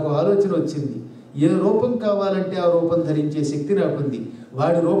 ఇప్పుడు నాకు ఆలోచన వచ్చింది. ఏ రూపం కావాలంటే ఆ రూపం ధరించే శక్తి నాకుంది.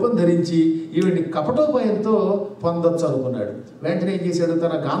 వాడి రూపం ధరించి ఈవిడ్ని కపటోపాయంతో పొందొచ్చు అనుకున్నాడు. వెంటనే ఏం చేశాడు?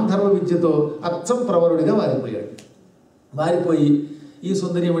 తన గాంధర్వ విద్యతో అచ్చం ప్రవరుడిగా మారిపోయి ఈ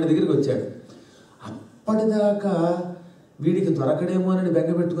సుందరీమణి దగ్గరికి వచ్చాడు. అప్పటిదాకా వీడికి దొరకడేమోనని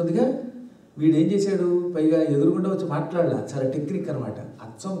బెంగ పెట్టుకుందిగా. వీడేం చేశాడు? పైగా ఎదురుగుండా వచ్చి మాట్లాడలా. చాలా టెక్నిక్ అనమాట.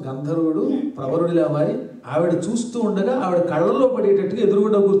 అచ్చం గంధర్వుడు ప్రవరుడిలా మారి ఆవిడ చూస్తూ ఉండగా ఆవిడ కళ్ళల్లో పడేటట్టుగా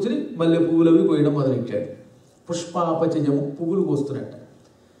ఎదురుగుండా కూర్చుని మల్లె పువ్వులు అవి కోయడం మొదలెట్టాడు. పుష్పాపచయము, పువ్వులు కోస్తున్నట్ట.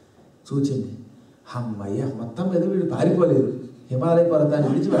 చూచింది. అమ్మయ్య, మొత్తం మీద వీడు పారిపోలేదు, హిమాలయ పర్వతాన్ని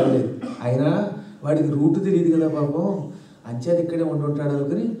విడిచి వెళ్ళలేదు. అయినా వాడికి రూటు తెలియదు కదా పాపం. అంచేది ఇక్కడే ఉండుంటాడు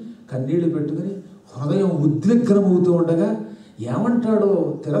అనుకుని కన్నీళ్లు పెట్టుకుని హృదయం ఉద్విగ్నమవుతూ ఉండగా ఏమంటాడో,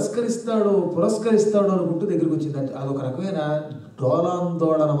 తిరస్కరిస్తాడో, పురస్కరిస్తాడో అనుకుంటూ దగ్గరికి వచ్చిందంట. అదొక రకమైన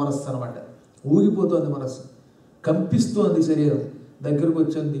డోలాందోళన మనస్సు అనమాట. ఊగిపోతోంది మనస్సు, కంపిస్తోంది శరీరం. దగ్గరకు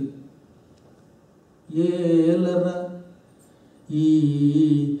వచ్చింది. ఏలరా ఈ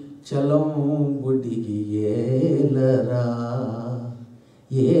చలం బుడిగి ఏలరా,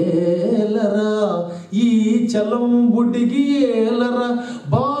 ఏలరా ఈ చలం బుడిగి ఏలరా,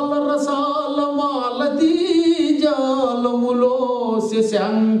 బాలరసాల మాలతీ జాలములో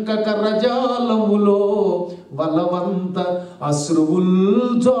శశాంక కరజాలములో వలవంత అశ్రువుల్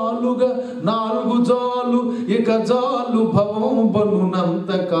జాలుగా 4 జాలు ఇక జాలు భవం బనునంత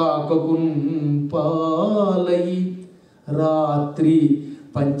కాకకున్ పాలై రాత్రి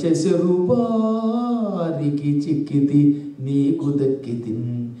పంచశరుబారికి చిక్కితి నీకు దక్కితి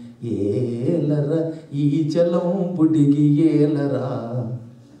ఏలరా ఈ చలం బుడిగి ఏలరా.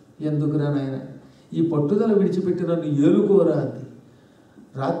 ఎందుకురా నాయన ఈ పట్టుదల విడిచిపెట్టి నన్ను ఏలుకోరా అంది.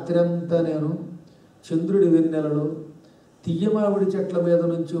 రాత్రంతా నేను చంద్రుడి వెన్నెలలో తియ్యమావిడి చెట్ల మీద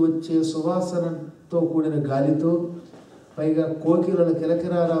నుంచి వచ్చే సువాసనతో కూడిన గాలితో, పైగా కోకిలల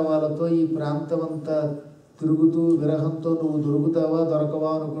కిలకిరారావాలతో ఈ ప్రాంతమంతా తిరుగుతూ విరహంతో నువ్వు దొరుకుతావా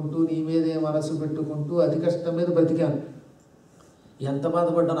దొరకవా అనుకుంటూ నీ మీదే మనసు పెట్టుకుంటూ అతి కష్టం మీద బ్రతికాను. ఎంత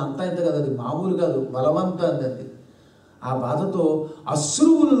బాధపడ్డాను అంతా ఇంత కదా, అది మామూలు కాదు, బలవంతా అంది. ఆ బాధతో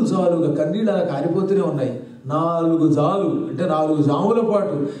అశ్రువులు జాలుగా కన్నీళ్ళు అలా కారిపోతూనే ఉన్నాయి. 4 జాలు అంటే 4 జాముల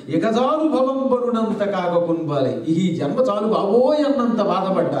పాటు ఇక జాలు భవం బరునంత కాకకుంబాలి. ఈ జన్మ చాలు బాబోయ్ అన్నంత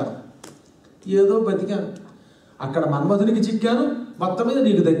బాధపడ్డాను. ఏదో బతికాను, అక్కడ మన్మధునికి చిక్కాను, మొత్తం మీద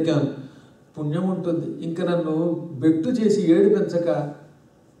నీకు దక్కాను, పుణ్యం ఉంటుంది. ఇంకా నన్ను బెట్టు చేసి ఏడిపించక,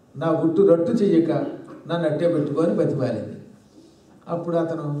 నా గుట్టు రట్టు చెయ్యక నన్ను అట్టే పెట్టుకొని బతిమాలింది. అప్పుడు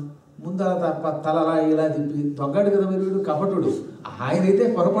అతను ముందర తలలా ఇలా తిప్పి, దొంగడు కదా మీరు, వీడు కపటుడు. ఆయనైతే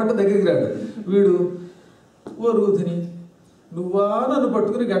పొరపాటు దగ్గరికి రాడు. వీడు ఓ రూధిని, నువ్వా నన్ను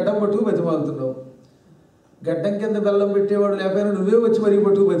పట్టుకుని గడ్డం పట్టుకు బతిమాలుతున్నావు, గడ్డం కింద బెల్లం పెట్టేవాడు లేకపోయినా నువ్వే వచ్చి మరీ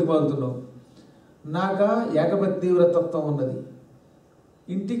పట్టుకు బతిమాలుతున్నావు. నాక ఏకపత్ని వ్రతత్వం ఉన్నది,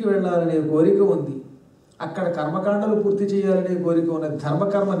 ఇంటికి వెళ్ళాలనే కోరిక ఉంది. అక్కడ కర్మకాండలు పూర్తి చేయాలనే కోరిక ఉన్నది,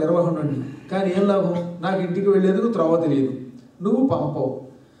 ధర్మకర్మ నిర్వహణ ఉంది. కానీ ఏం లాభం, నాకు ఇంటికి వెళ్ళేందుకు త్రోవ తెలియదు, నువ్వు పంపవు,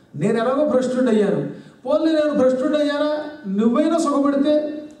 నేను ఎలాగో భ్రష్టుడయ్యాను. పోన్లే నేను భ్రష్టుడయ్యానా, నువ్వైనా సుఖపడితే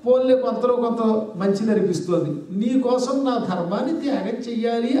పోన్లే కొంతలో కొంత మంచిది అనిపిస్తోంది, నీ కోసం నా ధర్మాన్ని త్యాగం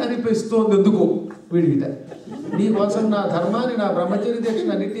చెయ్యాలి అనిపిస్తోంది. ఎందుకు వీడిగిట, నీ కోసం నా ధర్మాన్ని, నా బ్రహ్మచర్య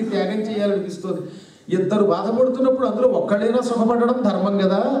దీక్షను అన్నింటినీ త్యాగం చేయాలనిపిస్తుంది. ఇద్దరు బాధపడుతున్నప్పుడు అందులో ఒక్కడైనా సుఖపడడం ధర్మం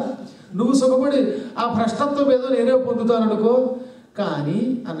కదా. నువ్వు సుఖపడి ఆ భ్రష్టత్వం ఏదో నేనే పొందుతాననుకో. కానీ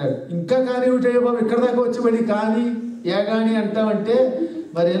అన్నాడు. ఇంకా కానీ ఏమిటయ్యా బాబు, ఇక్కడ దాకా వచ్చి మళ్ళీ కానీ యాగాని అంటావంటే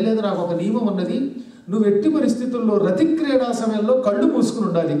మరి ఏం లేదు, నాకు ఒక నియమం ఉన్నది, నువ్వు ఎట్టి పరిస్థితుల్లో రతిక్రీడా సమయంలో కళ్ళు మూసుకుని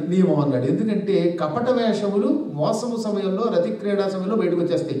ఉండాలి నియమం అన్నాడు. ఎందుకంటే కపట వేషములు మోసము సమయంలో రతిక్రీడా సమయంలో బయటకు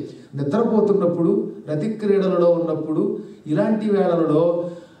వచ్చేస్తాయి. నిద్రపోతున్నప్పుడు, రతిక్రీడలలో ఉన్నప్పుడు, ఇలాంటి వేళలలో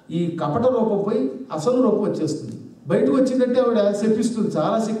ఈ కపట రూపంపై అసలు రూపం వచ్చేస్తుంది. బయటకు వచ్చిందంటే ఆవిడ శపిస్తుంది,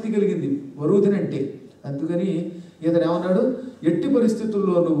 చాలా శక్తి కలిగింది వరుదిని అంటే. అందుకని ఇతను ఏమన్నాడు, ఎట్టి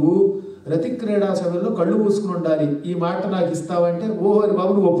పరిస్థితుల్లో నువ్వు రతిక్రీడా సమయంలో కళ్ళు మూసుకుని ఉండాలి, ఈ మాట నాకు ఇస్తావంటే ఓహో అని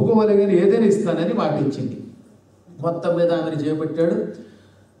బాబు నువ్వు ఒప్పుకోవాలి కానీ ఏదైనా ఇస్తానని మాట ఇచ్చింది. మొత్తం మీద ఆమెను చేపట్టాడు.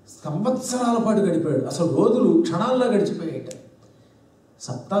 సంవత్సరాల పాటు గడిపాడు. అసలు రోజులు క్షణాల్లో గడిచిపోయాయట.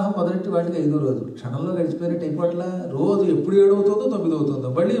 సప్తాహం మొదటి వాటికి 5వ రోజు క్షణంలో గడిచిపోయినట్టు అయిపోట్లా. రోజు ఎప్పుడు 7 అవుతుందో 9 అవుతుందో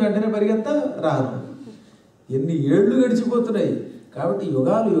మళ్ళీ వెంటనే పరిగెత్తా రాను. ఎన్ని ఏళ్ళు గడిచిపోతున్నాయి. కాబట్టి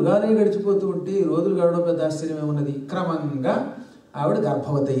యుగాలు యుగాలే గడిచిపోతూ ఉంటే ఈ రోజులు గడవడం పెద్ద ఆశ్చర్యం ఏమున్నది. క్రమంగా ఆవిడ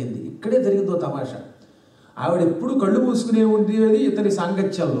గర్భవతి అయింది. ఇక్కడే జరిగిందో తమాషా. ఆవిడ ఎప్పుడు కళ్ళు మూసుకునే ఉండేది ఇతని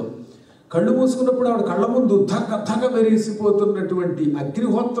సాంగత్యంలో. కళ్ళు మూసుకున్నప్పుడు ఆవిడ కళ్ళ ముందు ధగ మెరిసిపోతున్నటువంటి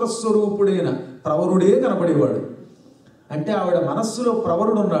అగ్నిహోత్ర స్వరూపుడైన ప్రవరుడే కనపడేవాడు. అంటే ఆవిడ మనస్సులో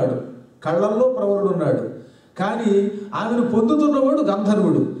ప్రవరుడున్నాడు, కళ్ళల్లో ప్రవరుడున్నాడు. కానీ ఆమెను పొందుతున్నవాడు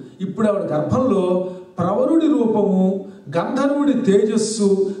గంధర్వుడు. ఇప్పుడు ఆవిడ గర్భంలో ప్రవరుడి రూపము, గంధర్వుడి తేజస్సు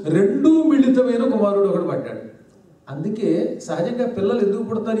రెండూ మిళితమైన కుమారుడు ఒకడు పడ్డాడు. అందుకే సహజంగా పిల్లలు ఎందుకు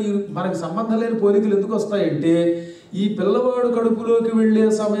పుడతారు, మనకి సంబంధం లేని పోలికలు ఎందుకు వస్తాయంటే ఈ పిల్లవాడు కడుపులోకి వెళ్ళే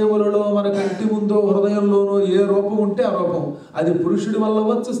సమయములలో మన కంటి ముందో హృదయంలోనో ఏ రూపం ఉంటే ఆ రూపం, అది పురుషుడి వల్ల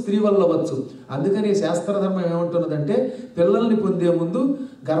అవ్వచ్చు, స్త్రీ వల్ల అవ్వచ్చు. అందుకని శాస్త్రధర్మం ఏమంటున్నదంటే పిల్లల్ని పొందే ముందు,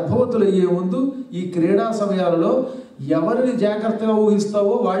 గర్భవతులు అయ్యే ముందు ఈ క్రీడా సమయాలలో ఎవరిని జాగ్రత్తగా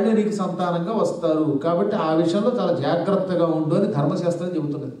ఊహిస్తావో వాళ్ళే నీకు సంతానంగా వస్తారు. కాబట్టి ఆ విషయంలో చాలా జాగ్రత్తగా ఉండు అని ధర్మశాస్త్రం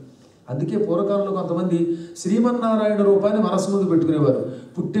చెబుతున్నది. అందుకే పూర్వకాలంలో కొంతమంది శ్రీమన్నారాయణ రూపాన్ని మనసు ముందు పెట్టుకునేవారు.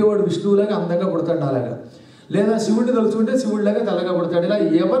 పుట్టేవాడు విష్ణువులాగా అందంగా పుడతాడు అలాగా, లేదా శివుడిని తలుచుకుంటే శివుడిలాగా తెల్లగా పుడతాడు. ఇలా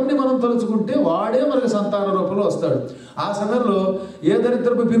ఎవరిని మనం తలుచుకుంటే వాడే మనకు సంతాన రూపంలో వస్తాడు. ఆ సమయంలో ఏ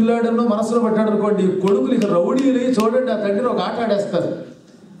దరిద్రపు పిల్లాడనో మనసులో పట్టాడు అనుకోండి, కొడుకులు ఇక రౌడీలు చూడండి ఆ తండ్రిని ఒక ఆట ఆడేస్తారు.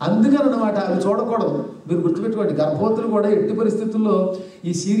 అందుకని అన్నమాట అవి చూడకూడదు. మీరు గుర్తుపెట్టుకోండి, గర్భవతులు కూడా ఎట్టి పరిస్థితుల్లో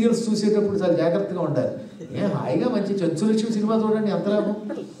ఈ సీరియల్స్ చూసేటప్పుడు చాలా జాగ్రత్తగా ఉండాలి. హాయిగా మంచి చంచులక్ష్మి సినిమా చూడండి ఎంత లాభం.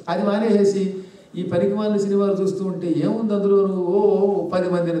 అది మానేసి ఈ పనికిమాలిన సినిమాలు చూస్తూ ఉంటే ఏముంది అందులో, ఓ 10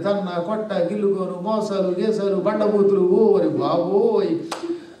 మందిని తన్న కొట్ట గిల్లుకోను, మోసాలు గేసాలు బండబూతులు, ఓ అని బాబోయ్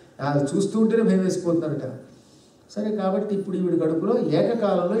అది చూస్తూ ఉంటేనే భయం వేసిపోతున్నారట. సరే, కాబట్టి ఇప్పుడు ఈవిడ కడుపులో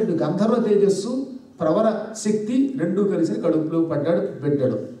ఏకకాలంలో ఇటు గంధర్వ తేజస్సు, ప్రవర శక్తి రెండూ కలిసి కడుపులో పడ్డాడు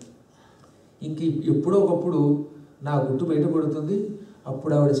పెట్టాడు. ఇంక ఎప్పుడో ఒకప్పుడు నా గుట్టు బయటపడుతుంది,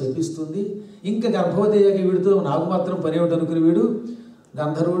 అప్పుడు ఆవిడ శపిస్తుంది. ఇంకా గర్భవతి అయ్యాక వీడితో నాకు మాత్రం పని ఏమిటి అనుకుని వీడు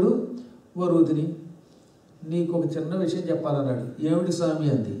గంధర్వుడు వరుదిని నీకు ఒక చిన్న విషయం చెప్పాలన్నాడు. ఏమిటి స్వామి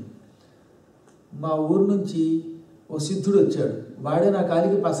అంది. మా ఊరు నుంచి ఓ సిద్ధుడు వచ్చాడు, వాడే నా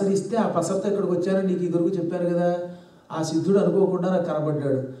కాలికి పసరిస్తే ఆ పసరితో ఇక్కడికి వచ్చానని నీకు ఇదివరకు చెప్పాను కదా. ఆ సిద్ధుడు అనుకోకుండా నాకు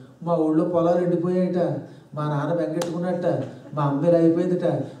కనబడ్డాడు. మా ఊళ్ళో పొలాలు ఎండిపోయాయట, మా నాన్న బెంగెట్టుకున్నట్ట, మా అమ్మ ఇలా అయిపోయిందిట,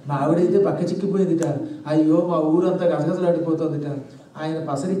 మా ఆవిడైతే పక్క చిక్కిపోయిందిట, అయ్యో మా ఊరంతా గసగసలాడిపోతుందిట. ఆయన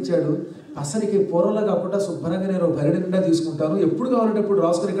పసరిచ్చాడు. పసరికి పూర్వంలో కాకుండా శుభ్రంగా నేను భరిణి నిండా తీసుకుంటాను, ఎప్పుడు కావాలంటే ఎప్పుడు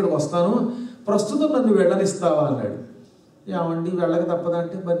రాసుకొని ఇక్కడికి వస్తాను, ప్రస్తుతం నన్ను వెళ్ళనిస్తావా అన్నాడు. ఏమండి వెళ్ళక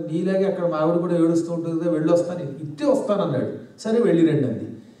తప్పదంటే, మరి నీలాగే అక్కడ మా ఆవిడ కూడా ఏడుస్తూ ఉంటుంది కదా, వెళ్ళి వస్తాను, ఇట్టే వస్తాను అన్నాడు. సరే వెళ్ళి రండి అంది.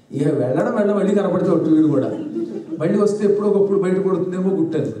 ఇక వెళ్ళడం మళ్ళీ కనపడితే ఒట్టు వీడు కూడా మళ్ళీ వస్తే ఎప్పుడో ఒకప్పుడు బయట పడుతుందేమో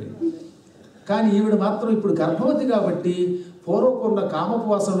గుట్టనుకుని. కానీ ఈవిడ మాత్రం ఇప్పుడు గర్భవతి కాబట్టి పూర్వకున్న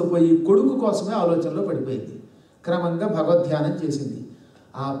కామోపవాసంలో పోయి కొడుకు కోసమే ఆలోచనలో పడిపోయింది. క్రమంగా భగవద్ధ్యానం చేసింది.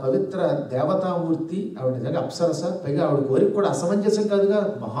 ఆ పవిత్ర దేవతామూర్తి ఆవిడ నిజంగా అప్సరస, పైగా ఆవిడ కోరిక కూడా అసమంజసం కాదుగా.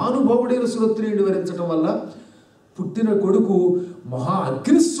 మహానుభావుడైన శ్రోత్రియుడిని వరించడం వల్ల పుట్టిన కొడుకు మహా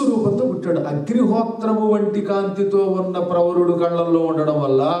అగ్నిస్వరూపంతో పుట్టాడు. అగ్నిహోత్రము వంటి కాంతితో ఉన్న ప్రవరుడు కళ్ళల్లో ఉండడం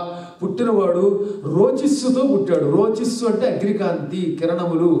వల్ల పుట్టినవాడు రోచిస్సుతో పుట్టాడు. రోచిస్సు అంటే అగ్నికాంతి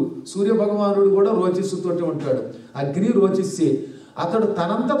కిరణములు. సూర్యభగవానుడు కూడా రోచిస్సుతోటి ఉంటాడు. అగ్ని రోచిస్సే. అతడు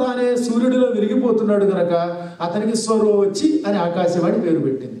తనంత తానే సూర్యుడిలో వెలిగిపోతున్నాడు కనుక అతనికి స్వరోచి అని ఆకాశవాణి పేరు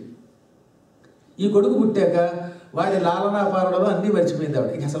పెట్టింది. ఈ కొడుకు పుట్టాక వాడి లాలనా పారడలో అన్నీ మర్చిపోయింది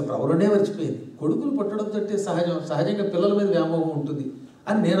ఆవిడ. ఇక అసలు ప్రవరునే మర్చిపోయింది. కొడుకులు పుట్టడంతో సహజంగా పిల్లల మీద వ్యామోహం ఉంటుంది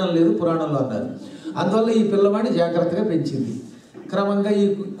అని నేను అనలేదు, పురాణంలో అన్నారు. అందువల్ల ఈ పిల్లవాడిని జాగ్రత్తగా పెంచింది. క్రమంగా ఈ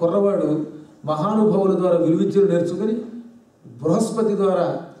కుర్రవాడు మహానుభావుల ద్వారా విలువిద్యలు నేర్చుకుని, బృహస్పతి ద్వారా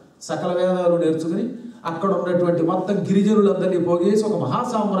సకల వేదాలు నేర్చుకుని, అక్కడ ఉన్నటువంటి మొత్తం గిరిజనులందరినీ పోగేసి ఒక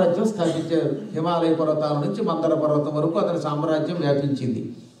మహాసామ్రాజ్యం స్థాపించారు. హిమాలయ పర్వతాల నుంచి మందర పర్వతం వరకు అతని సామ్రాజ్యం వ్యాపించింది.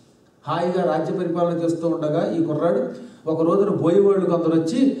 హాయిగా రాజ్య పరిపాలన చేస్తూ ఉండగా ఈ కుర్రాడు ఒక రోజున బోయేవాళ్ళు కొందరు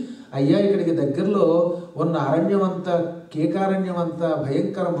వచ్చి, అయ్యా ఇక్కడికి దగ్గరలో ఉన్న అరణ్యం అంతా, కేకారణ్యం అంతా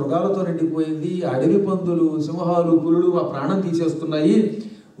భయంకర మృగాలతో నిండిపోయింది, అడవి పందులు, సింహాలు, పులులు ఆ ప్రాణం తీసేస్తున్నాయి,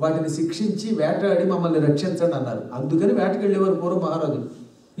 వాటిని శిక్షించి వేటాడి మమ్మల్ని రక్షించండి అన్నారు. అందుకని వేటకి వెళ్ళేవారు పూర్వం మహారాజు.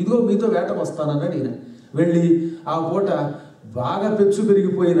 ఇదిగో మీతో వేటకు వస్తానన్నాడు ఈయన. వెళ్ళి ఆ పూట బాగా పెచ్చు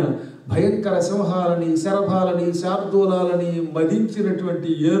పెరిగిపోయిన భయంకర సింహాలని, శరభాలని, శార్దూలాలని, మదించినటువంటి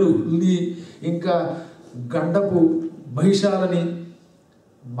ఏరుల్ని, ఇంకా గండపు మహిషాలని,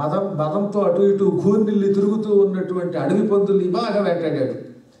 మదంతో అటు ఇటు గూర్నిల్లి తిరుగుతూ ఉన్నటువంటి అడవి పందుల్ని బాగా వేటాడాడు.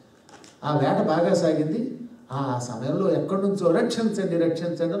 ఆ వేట బాగా సాగింది. ఆ సమయంలో ఎక్కడి నుంచో రక్షించండి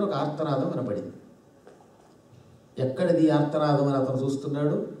రక్షించండి అని ఒక ఆర్తనాదం వినపడింది. ఎక్కడిది ఆర్తనాదం అని అతను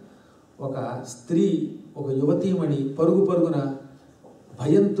చూస్తున్నాడు. ఒక స్త్రీ, ఒక యువతీమణి పరుగు పరుగున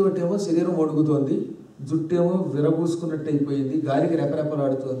భయంతోటేమో శరీరం ఒడుగుతోంది, జుట్టేమో విరబూసుకున్నట్టు అయిపోయింది, గాలికి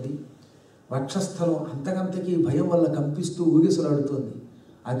రెపరెపలాడుతోంది, వక్షస్థలం అంతకంతకీ భయం వల్ల కంపిస్తూ ఊగిసలాడుతోంది.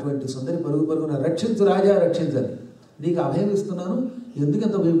 అటువంటి సుందరి పరుగు పరుగున రక్షించు రాజా రక్షించని, నీకు అభయం ఇస్తున్నాను,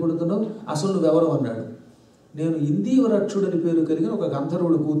 ఎందుకంత భయపడుతున్నావు, అసలు నువ్వెవరు అన్నాడు. నేను ఇందీవరక్షుడని పేరు కలిగిన ఒక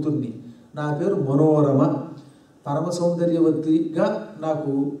గంధర్వుడి కూతుర్ని, నా పేరు మనోరమ, పరమ సౌందర్యవతిగా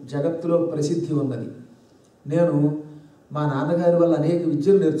నాకు జగత్తులో ప్రసిద్ధి ఉన్నది. నేను మా నాన్నగారి వల్ల అనేక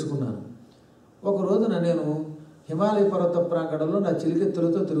విద్యలు నేర్చుకున్నాను. ఒక రోజున నేను హిమాలయ పర్వత ప్రాంగణంలో నా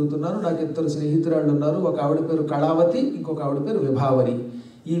చిలికెత్తులతో తిరుగుతున్నాను. నాకు ఇద్దరు స్నేహితురాళ్ళు ఉన్నారు. ఒక ఆవిడ పేరు కళావతి, ఇంకొక ఆవిడ పేరు విభావరి.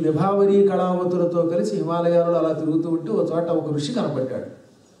 ఈ విభావరి కళావతులతో కలిసి హిమాలయాలలో అలా తిరుగుతూ ఉంటే ఒక చోట ఒక ఋషి కనపడ్డాడు.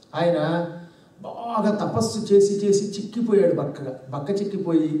 ఆయన బాగా తపస్సు చేసి చేసి చిక్కిపోయాడు, బక్క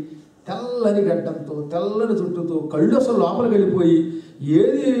చిక్కిపోయి, తెల్లని గడ్డంతో, తెల్లని జుట్టుతో, కళ్ళు అసలు లోపలికి వెళ్ళిపోయి,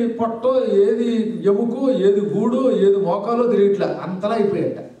 ఏది పొట్టో, ఏది ఎముకో, ఏది గూడో, ఏది మోకాలో తెలియట్లా, అంతలా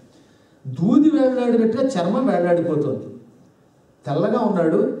అయిపోయాట. దూది వేలాడినట్టుగా చర్మం వేలాడిపోతుంది. తెల్లగా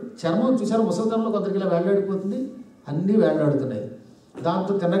ఉన్నాడు, చర్మం చూసారు ముసలితనంలో కొందరికి ఇలా వేలాడిపోతుంది, అన్నీ వేలాడుతున్నాయి.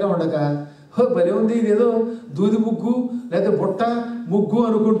 దాంతో తిన్నగా ఉండక, హో భలే ఉంది, ఇదేదో దూది ముగ్గు లేదా బుట్ట ముగ్గు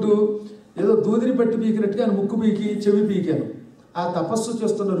అనుకుంటూ ఏదో దూదిని పెట్టి పీకినట్టుగా ముక్కు పీకి చెవి పీకాను. ఆ తపస్సు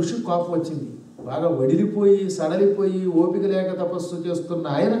చేస్తున్న ఋషి కోపం వచ్చింది. బాగా వడిలిపోయి సడలిపోయి ఓపిక లేక తపస్సు చేస్తున్న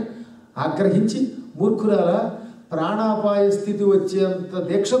ఆయన ఆగ్రహించి, మూర్ఖురాల, ప్రాణాపాయ స్థితి వచ్చేంత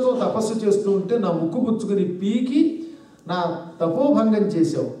దీక్షతో తపస్సు చేస్తూ ఉంటే నా ముక్కు పుచ్చుకుని పీకి నా తపోభంగం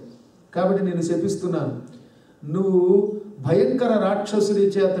చేశావు, కాబట్టి నేను శపిస్తున్నాను, నువ్వు భయంకర రాక్షసుని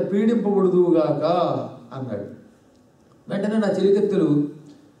చేత పీడింపబడుదువుగాక అన్నాడు. వెంటనే నా చెలికెత్తులు,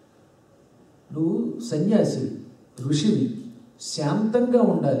 నువ్వు సన్యాసి, ఋషివి, శాంతంగా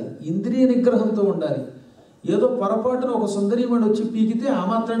ఉండాలి, ఇంద్రియ నిగ్రహంతో ఉండాలి, ఏదో పొరపాటున ఒక సుందరీమణి వచ్చి పీకితే ఆ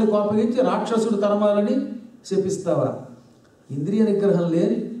మాత్రాన్ని కోపగించి రాక్షసుడు తరమాలని శపిస్తావా? ఇంద్రియ నిగ్రహం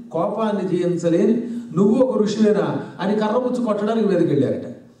లేని, కోపాన్ని జయించలేని నువ్వు ఒక ఋషివేనా అని కర్రపుచ్చు కొట్టడానికి వెతికెళ్ళారట.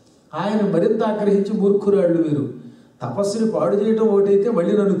 ఆయన మరింత ఆగ్రహించి, మూర్ఖురాళ్ళు మీరు, తపస్సుని పాడు చేయడం ఒకటైతే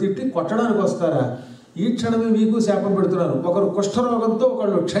మళ్ళీ నన్ను తిట్టి కొట్టడానికి వస్తారా? ఈ క్షణమే మీకు శాపం పెడుతున్నాను, ఒకరు కుష్ఠరోగంతో,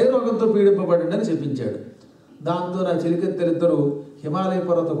 ఒకళ్ళు క్షయరోగంతో పీడింపబడండి అని చెప్పించాడు. దాంతో నా చెలికెత్తలిద్దరూ హిమాలయ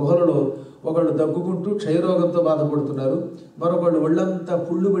పర్వత గుహలలో ఒకళ్ళు దగ్గుకుంటూ క్షయరోగంతో బాధపడుతున్నారు, మరొకళ్ళు ఒళ్ళంతా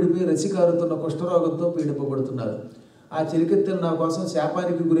పుళ్ళు పడిపోయి రసికారుతున్న కుష్ఠరోగంతో పీడింపబడుతున్నారు. ఆ చెలికెత్తలు నా కోసం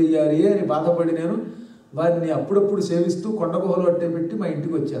శాపానికి గురయ్యారే అని బాధపడి నేను వారిని అప్పుడప్పుడు సేవిస్తూ కొండ గుహలో అట్టే పెట్టి మా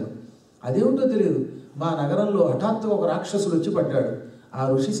ఇంటికి వచ్చాను. అదేమిటో తెలియదు, మా నగరంలో హఠాత్తుగా ఒక రాక్షసుడు వచ్చి పడ్డాడు. ఆ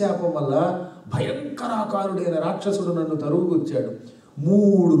ఋషి శాపం వల్ల భయంకరాకారుడైన రాక్షసుడు నన్ను తరువుకు వచ్చాడు.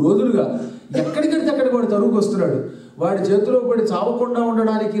 3 రోజులుగా ఎక్కడికడితే అక్కడికి వాడు తరువుకు వస్తున్నాడు. వాడి చేతిలో పడి చావకుండా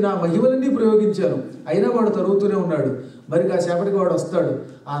ఉండడానికి నా మహిమలన్నీ ప్రయోగించాను, అయినా వాడు తరుగుతూనే ఉన్నాడు. మరి కాసేపటికి వాడు వస్తాడు.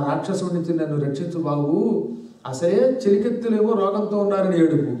 ఆ రాక్షసుడి నుంచి నన్ను రక్షించు బాబు, అసలే చెలికెత్తులేమో రోగంతో ఉన్నారని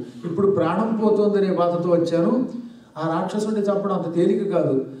ఏడుపు, ఇప్పుడు ప్రాణం పోతోందనే బాధతో వచ్చాను. ఆ రాక్షసుడిని చంపడం అంత తేలిక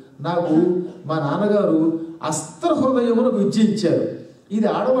కాదు. నాకు మా నాన్నగారు అస్త్ర హృదయమును విద్య ఇచ్చారు, ఇది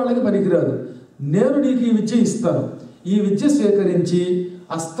ఆడవాళ్ళకి పనికిరాదు, నేను నీకు ఈ విద్య ఇస్తాను, ఈ విద్య స్వీకరించి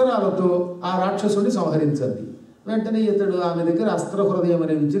అస్త్రాలతో ఆ రాక్షసుడిని సంహరించండి. వెంటనే ఇతడు ఆమె దగ్గర అస్త్ర హృదయం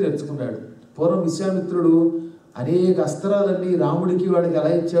అనే విద్య నేర్చుకున్నాడు. పూర్వం విశ్వామిత్రుడు అనేక అస్త్రాలన్నీ రాముడికి వాడికి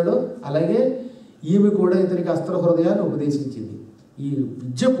ఎలా ఇచ్చాడో అలాగే ఈమె కూడా ఇతనికి అస్త్ర హృదయాన్ని ఉపదేశించింది. ఈ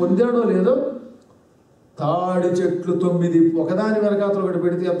విద్య పొందాడో లేదో తాడి చెట్లు 9 ఒకదాని వెనకాతలు ఒకటి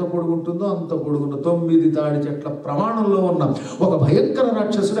పెడితే ఎంత పొడుగుంటుందో అంత పొడుగున్న 9 తాడి చెట్ల ప్రమాణంలో ఉన్న ఒక భయంకర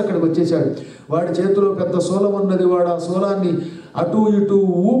రాక్షసుడు అక్కడికి వచ్చేసాడు. వాడి చేతిలో పెద్ద శూలం ఉన్నది. వాడు ఆ శూలాన్ని అటు ఇటు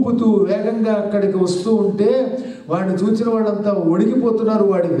ఊపుతూ వేగంగా అక్కడికి వస్తూ ఉంటే వాడిని చూసిన వాళ్ళంతా ఒడిగిపోతున్నారు.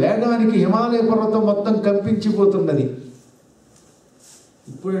 వాడి వేగానికి హిమాలయ పర్వతం మొత్తం కంపించిపోతున్నది.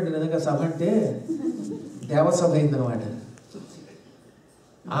 ఇప్పుడంటే నిజంగా సభ అంటే దేవసభ అయిందనమాట.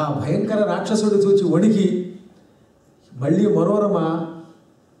 ఆ భయంకర రాక్షసుడు చూచి వణికి మళ్ళీ మనోరమ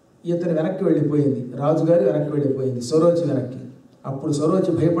ఇతని వెనక్కి వెళ్ళిపోయింది. రాజుగారి వెనక్కి వెళ్ళిపోయింది, సరోజి వెనక్కి. అప్పుడు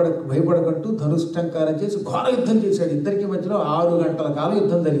సరోజి భయపడకంటూ ధనుష్టంకారం చేసి ఘోర యుద్ధం చేశాడు. ఇద్దరికి మధ్యలో 6 గంటల కాలం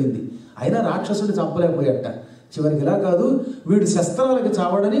యుద్ధం జరిగింది. అయినా రాక్షసుడు చంపలేకపోయాట. చివరికి ఇలా కాదు, వీడు శస్త్రాలకి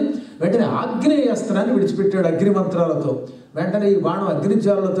చావడని వెంటనే ఆగ్నేయాస్త్రాన్ని విడిచిపెట్టాడు అగ్ని మంత్రాలతో. వెంటనే ఈ బాణం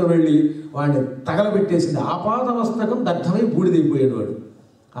అగ్నిజ్వాలతో వెళ్ళి వాడిని తగలబెట్టేసింది. ఆపాదమస్తకం దగ్ధమై బూడిదైపోయాడు వాడు.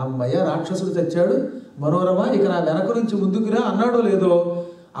 అమ్మయ్య, రాక్షసుడు చచ్చాడు. మనోరమ ఇక నా వెనక నుంచి ముందుకురా అన్నాడో లేదో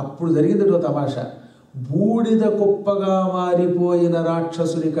అప్పుడు జరిగిందటో తమాషా. బూడిద కుప్పగా మారిపోయిన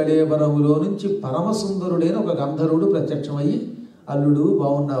రాక్షసుని కళేబరములో నుంచి పరమసుందరుడైన ఒక గంధర్వుడు ప్రత్యక్షమయ్యి, అల్లుడు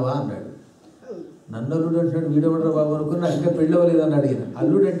బాగున్నావా అన్నాడు. నన్ను అల్లుడు అంటున్నాడు, వీడవడరా బాబు అనుకుని నాకు ఇంకా పెళ్ళవలేదని అడిగిన.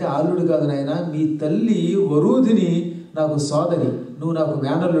 అల్లుడు అంటే ఆల్లుడు కాదు నాయన, మీ తల్లి వరూధిని నాకు సోదరి, నువ్వు నాకు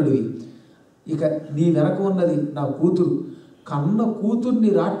మేనల్లుడివి. ఇక నీ వెనక ఉన్నది నా కూతురు. కన్న కూతుర్ని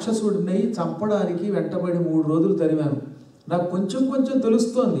రాక్షసుడిని చంపడానికి వెంటబడి 3 రోజులు తరిమాను. నాకు కొంచెం కొంచెం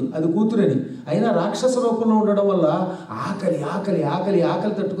తెలుస్తోంది అది కూతురని. అయినా రాక్షస రూపంలో ఉండడం వల్ల ఆకలి ఆకలి ఆకలి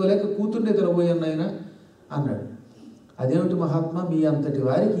ఆకలి తట్టుకోలేక కూతుర్నే తినబోయాను ఆయన అన్నాడు. అదేమిటి మహాత్మా, మీ అంతటి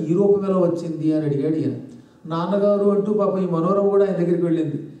వారికి ఈ రూపం ఎలా వచ్చింది అని అడిగాడు ఈయన. నాన్నగారు అంటూ పాప ఈ మనోరమ కూడా ఆయన దగ్గరికి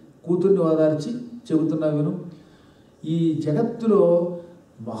వెళ్ళింది. కూతుర్ని ఓదార్చి చెబుతున్నా విను. ఈ జగత్తులో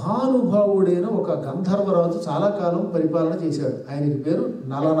మహానుభావుడైన ఒక గంధర్వరాజు చాలా కాలం పరిపాలన చేశాడు. ఆయనకి పేరు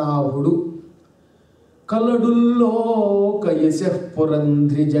నలనాభుడు. కలడుల్లో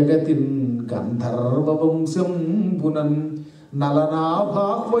కయశఃపురంధ్రి జగతిన్ గంధర్వ వంశం పునన్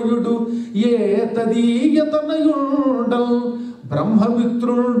నలనాభాహ్వయుడు ఏ తదీయతనయుండల్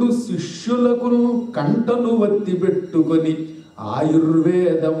బ్రహ్మమిత్రుడు శిష్యులకు కంటను వత్తి పెట్టుకొని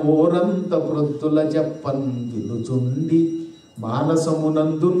ఆయుర్వేదమోరంత ప్రొత్తుల చెప్పన్ వినుచుండి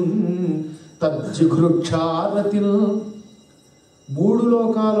మానసమునందున్ తజ్జిఘృక్షారతిల్. 3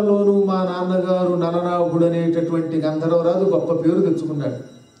 లోకాలలోనూ మా నాన్నగారు నలనాభుడు అనేటటువంటి గంధర్వరాజు గొప్ప పేరు తెచ్చుకున్నాడు.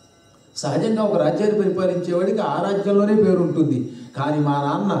 సహజంగా ఒక రాజ్యాన్ని పరిపాలించేవాడికి ఆ రాజ్యంలోనే పేరు ఉంటుంది. కానీ మా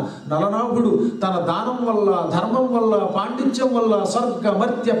నాన్న నలనాభుడు తన దానం వల్ల, ధర్మం వల్ల, పాండిత్యం వల్ల స్వర్గ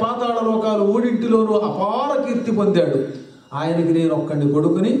మర్త్య పాతాళ లోకాలు 3ఇంటిలోనూ అపార కీర్తి పొందాడు. ఆయనకి నేను ఒక్కడిని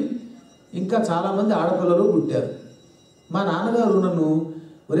కొడుకుని, ఇంకా చాలామంది ఆడపిల్లలు పుట్టారు. మా నాన్నగారు నన్ను,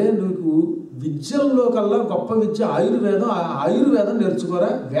 ఒరే నీకు విద్యల్లో కల్లా గొప్ప విద్య ఆయుర్వేదం, ఆయుర్వేదం నేర్చుకోరా,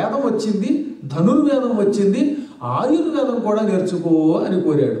 వేదం వచ్చింది, ధనుర్వేదం వచ్చింది, ఆయుర్వేదం కూడా నేర్చుకో అని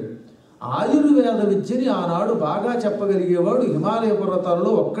కోరాడు. ఆయుర్వేద విద్యని ఆనాడు బాగా చెప్పగలిగేవాడు హిమాలయ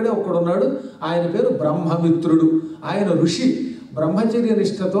పర్వతాలలో ఒక్కడున్నాడు. ఆయన పేరు బ్రహ్మమిత్రుడు. ఆయన ఋషి. బ్రహ్మచర్య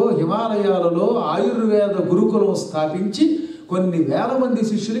నిష్ఠతో హిమాలయాలలో ఆయుర్వేద గురుకులం స్థాపించి కొన్ని వేల మంది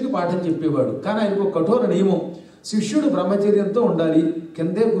శిష్యులకి పాఠం చెప్పేవాడు. కానీ ఆయనకు ఒక కఠోర నియమం, శిష్యుడు బ్రహ్మచర్యంతో ఉండాలి,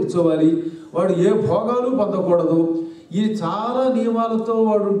 కిందే కూర్చోవాలి, వాడు ఏ భోగాలు పొందకూడదు. ఈ చాలా నియమాలతో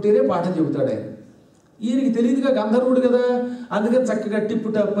వాడు ఉంటేనే పాఠం చెబుతాడు ఆయన. ఈయనకి తెలియదుగా, గంధర్వుడు కదా, అందుకని చక్కగా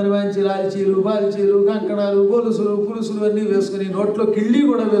టిప్పుట పనివాంచి లాల్చీలు, బాల్చీలు, కంకణాలు, గొలుసులు, పులుసులు అన్నీ వేసుకుని, నోట్లో కిళ్ళి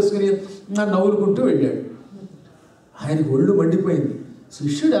కూడా వేసుకుని నవ్వులుకుంటూ వెళ్ళాడు. ఆయనకు ఒళ్ళు మండిపోయింది.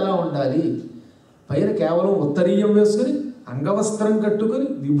 శిష్యుడు ఎలా ఉండాలి? పైన కేవలం ఉత్తరీయం వేసుకుని, అంగవస్త్రం కట్టుకుని,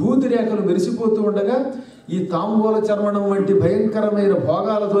 విభూతి రేఖలు మెరిసిపోతూ ఉండగా ఈ తాంబూల చర్వణం వంటి భయంకరమైన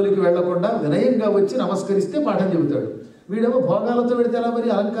భోగాల జోలికి వెళ్లకుండా వినయంగా వచ్చి నమస్కరిస్తే పాఠం చెబుతాడు. వీడేమో భోగాలతో పెడితే ఎలా మరి,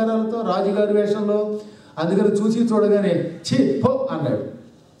 అలంకారాలతో, రాజుగారి వేషంలో. అందుకని చూసి చూడగానే ఛీ పో అన్నాడు.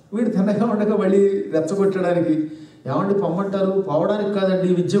 వీడు తిన్నగా ఉండగా మళ్ళీ రెచ్చగొట్టడానికి, ఏమండి పొమ్మంటారు? పోవడానికి కాదండి,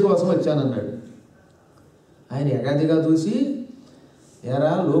 విద్య కోసం వచ్చానన్నాడు. ఆయన ఎగాదిగా చూసి,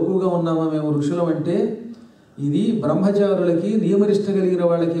 ఎరా లోకుగా ఉన్నామా మేము ఋషులం అంటే, ఇది బ్రహ్మచారులకి నియమనిష్ట కలిగిన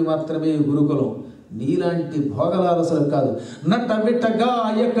వాళ్ళకి మాత్రమే గురుకులం, నీలాంటి భోగలాలసలు కాదు. నట బిట్ట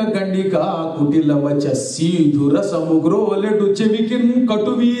గాయక గండిక కుటిల వచ సీధుర సముగ్రోలెడు చెవికిన్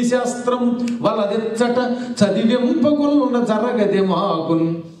కటువీ శాస్త్రం వలదెచ్చట చదివింపకున్న జరగదే మాకున్.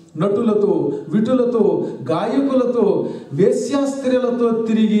 నటులతో, విటులతో, గాయకులతో, వేశ్యాస్త్రీలతో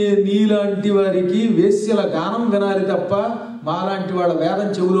తిరిగే నీలాంటి వారికి వేశ్యల గానం వినాలి తప్ప మాలాంటి వాళ్ళ వేదం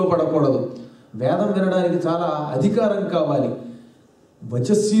చెవులో పడకూడదు. వేదం వినడానికి చాలా అధికారం కావాలి.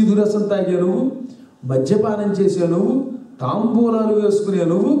 వచస్సీధురసం తాగే నువ్వు, మద్యపానం చేసే నువ్వు, తాంబూలాలు వేసుకునే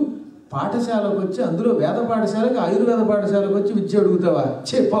నువ్వు, పాఠశాలకు వచ్చి, అందులో వేద పాఠశాలకు ఆయుర్వేద పాఠశాలకు వచ్చి విద్య అడుగుతావా?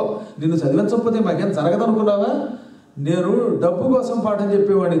 చెప్పో, నిన్ను చదివించకపోతే మాకేం జరగదనుకున్నావా? నేను డబ్బు కోసం పాఠం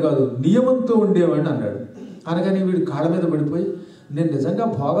చెప్పేవాడిని కాదు, నియమంతో ఉండేవాడిని అన్నాడు. అనగానే వీడు కాళ్ళ మీద పడిపోయి, నేను నిజంగా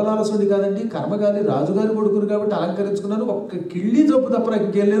భోగలాలసుడి కాదండి, కర్మగాలి రాజుగారి కొడుకుని కాబట్టి అలంకరించుకున్నాను, ఒక్క కిళ్ళి జబ్బు తప్ప నాకు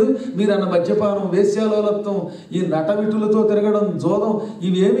ఇంకేం లేదు. మీరు అన్న మద్యపానం, వేశ్యాలోలత్వం, ఈ నటవిటులతో తిరగడం, జోదం,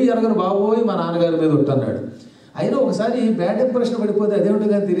 ఇవేమీ ఎరగను బాబోయ్ మా నాన్నగారి మీద ఉంటున్నాడు. అయినా ఒకసారి బ్యాడ్ ఇంప్రెషన్ పడిపోతే అదేమిటో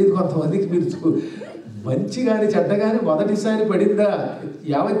కానీ తెలియదు కొంతమందికి. మీరు మంచి కానీ చెడ్డ కానీ మొదటిసారి పడిందా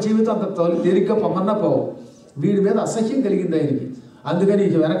యావత్ జీవితం అంత తేలిగ్గా పొమ్మన్నా పోవు. వీడి మీద అసహ్యం కలిగింది ఆయనకి. అందుకని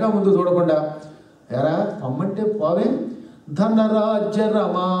ఇక వెనక ముందు చూడకుండా, ఎరా పొమ్మంటే పోవే, ధనరాజ్య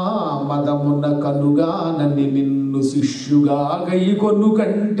రమా మదమున్న కనుగా నన్ను నిన్ను శిష్యుగా గై కొన్ను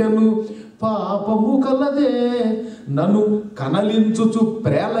కంటెను పాపము కలదే నన్ను కనలించుచు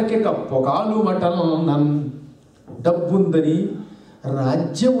ప్రేలకి పొగాలు మటల్ నన్. డబ్బుందని,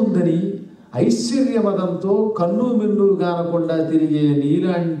 రాజ్యం ఉందని, ఐశ్వర్యమదంతో కన్ను మిన్ను కానకుండా తిరిగే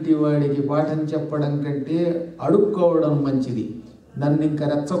నీలాంటి వాడికి పాఠం చెప్పడం కంటే అడుక్కోవడం మంచిది. నన్ను ఇంకా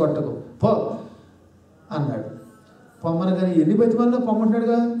రెచ్చగొట్టకు పో అన్నాడు. పొమ్మను కానీ ఎన్ని బతిమల్లో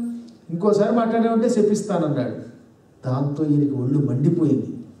పొమ్మంటాడుగా. ఇంకోసారి మాట్లాడామంటే శపిస్తానన్నాడు. దాంతో ఈయనకి ఒళ్ళు మండిపోయింది.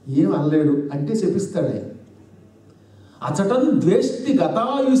 ఏం అనలేడు అంటే శపిస్తాడే. అచటం ద్వేష్టి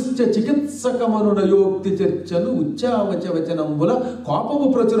గతాయుశ్చ చికిత్సకమనునయోక్తి చర్చను ఉచ్చావచ వచనంబుల కోపము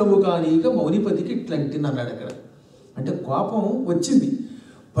ప్రచురము కానీక మౌనిపతికి ఇట్లాంటిని అన్నాడు అక్కడ. అంటే కోపం వచ్చింది,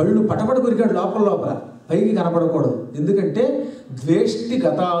 పళ్ళు పటపట కొరికాడు లోపల, పైకి కనపడకూడదు. ఎందుకంటే ద్వేష్టి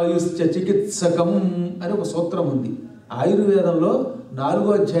గతాయుశ్చ చికిత్సకం అని ఒక సూత్రం ఉంది ఆయుర్వేదంలో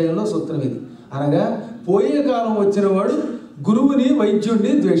 4వ అధ్యాయంలో సూత్రం ఇది. అనగా పోయే కాలం వచ్చిన వాడు గురువుని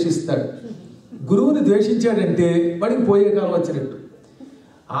వైద్యుడిని ద్వేషిస్తాడు. గురువుని ద్వేషించాడంటే వాడికి పోయే కాలం వచ్చినట్టు.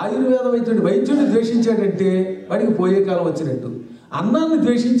 ఆయుర్వేద వైద్యుడిని ద్వేషించాడంటే వాడికి పోయే కాలం వచ్చినట్టు. అన్నాన్ని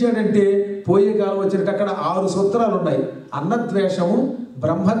ద్వేషించాడంటే పోయే కాలం వచ్చినట్టు. అక్కడ 6 సూత్రాలు ఉన్నాయి. అన్నద్వేషము,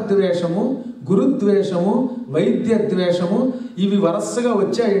 బ్రహ్మద్వేషము, గురుద్వేషము, వైద్య ద్వేషము. ఇవి వరసగా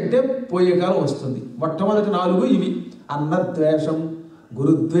వచ్చాయంటే పోయే కాలం వస్తుంది. మొట్టమొదటి 4 ఇవి: అన్నద్వేషం,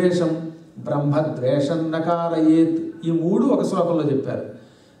 గురుద్వేషం, బ్రహ్మద్వేషం నకారయేత్. ఈ 3 ఒక శ్లోకంలో చెప్పారు.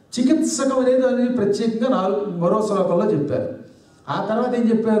 చికిత్సకం అనేది అని ప్రత్యేకంగా మరో శ్లోకంలో చెప్పారు. ఆ తర్వాత ఏం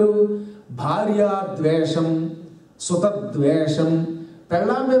చెప్పారు? భార్యాద్వేషం, సుతద్వేషం.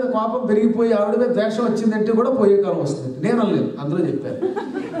 పెళ్ళాం మీద కోపం పెరిగిపోయి ఆవిడ మీద ద్వేషం వచ్చిందంటే కూడా పోయే కాలం వస్తుంది. నేను అనలేదు, అందులో చెప్పారు,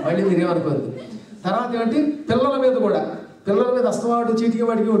 మళ్ళీ మీరేమనుకోద్దు. తర్వాత ఏమంటే పిల్లల మీద కూడా, పిల్లల మీద అస్తవాడు చీటికి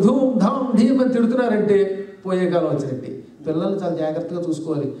వాడికి ధూమ్ ధామ్ ధీమ్ అని తిడుతున్నారంటే పోయే కాలం వచ్చినట్టు. పిల్లల్ని చాలా జాగ్రత్తగా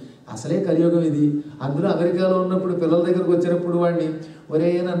చూసుకోవాలి. అసలే కలియుగం ఇది. అందులో అమెరికాలో ఉన్నప్పుడు పిల్లల దగ్గరకు వచ్చినప్పుడు వాడిని, ఒరే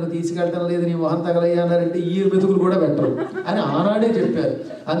నన్ను తీసుకెళ్ళటం లేదు, నీ మొహం తగలయ్యా అన్నారంటే ఈ మెతుకులు కూడా పెట్టరు అని ఆనాడే చెప్పారు.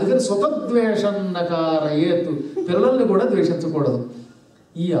 అందుకని సుతద్వేషం నకారయేతు, పిల్లల్ని కూడా ద్వేషించకూడదు.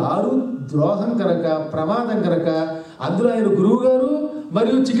 ఈ 6 ద్రోహం కనుక, ప్రమాదం కనుక, అందులో ఆయన గురువుగారు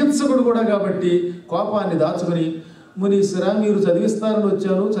మరియు చికిత్సకుడు కూడా కాబట్టి కోపాన్ని దాచుకుని, మునీశ్వర మీరు చదివిస్తారని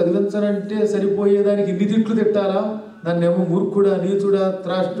వచ్చాను, చదివించనంటే సరిపోయేదానికి ఇన్ని తిట్లు తిట్టాలా? నన్నేమో మూర్ఖుడా, నీచుడా,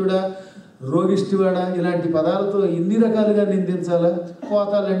 త్రాష్టుడా, రోగిష్టివాడా ఇలాంటి పదాలతో ఇన్ని రకాలుగా నిందించాలా?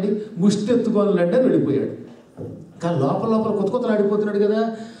 పోతాలండి, ముష్టెత్తుకోనులండి అని వెళ్ళిపోయాడు. కానీ లోపల కొత్తలు ఆడిపోతున్నాడు కదా.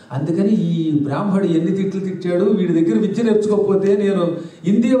 అందుకని ఈ బ్రాహ్మడు ఎన్ని తిట్లు తిట్టాడు, వీడి దగ్గర విద్య నేర్చుకోకపోతే నేను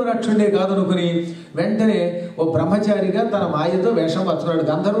ఇంద్రియవరాక్షుడే కాదనుకుని వెంటనే ఓ బ్రహ్మచారిగా తన మాయతో వేషం వచ్చున్నాడు.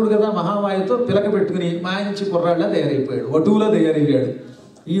 గంధర్వుడు కదా, మహామాయతో పిలక పెట్టుకుని మంచి కుర్రాళ్ళ తయారైపోయాడు, వటువులా తయారయ్యాడు.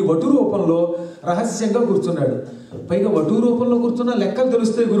 ఈ వటు రూపంలో రహస్యంగా కూర్చున్నాడు. పైగా వటు రూపంలో కూర్చున్న లెక్కలు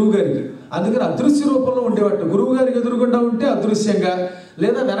తెలుస్తాయి గురువు గారికి. అందుకని అదృశ్య రూపంలో ఉండేవాడు. గురువు గారికి ఎదురుగుండా ఉంటే అదృశ్యంగా,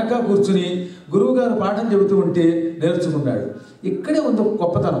 లేదా వెనక కూర్చుని గురువు గారు పాఠం చెబుతూ ఉంటే నేర్చుకున్నాడు. ఇక్కడే ఉంది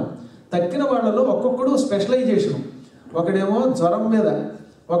గొప్పతనం. తక్కిన వాళ్ళలో ఒక్కొక్కడు స్పెషలైజేషన్. ఒకడేమో జ్వరం మీద,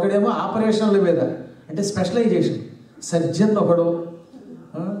 ఒకడేమో ఆపరేషన్ల మీద, అంటే స్పెషలైజేషన్. సర్జన్ ఒకడు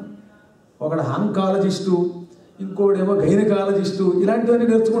ఆంకాలజిస్టు, ఇంకోడేమో గైనకాలజిస్టు, ఇలాంటివన్నీ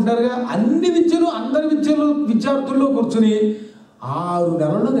నేర్చుకుంటారుగా. అన్ని విద్యలు అందరి విద్యార్థుల్లో కూర్చుని 6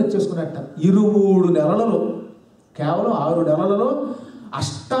 నెలల్లో నేర్చేసుకున్నట్ట. 23 నెలలలో, కేవలం 6 నెలలలో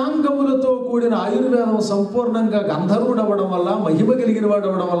అష్టాంగములతో కూడిన ఆయుర్వేదం సంపూర్ణంగా గంధర్వుడు అవ్వడం వల్ల, మహిమ కలిగిన వాడు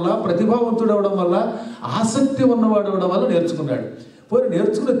అవ్వడం వల్ల, ప్రతిభావంతుడు అవ్వడం వల్ల, ఆసక్తి ఉన్నవాడు అవ్వడం వల్ల నేర్చుకున్నాడు. పోయి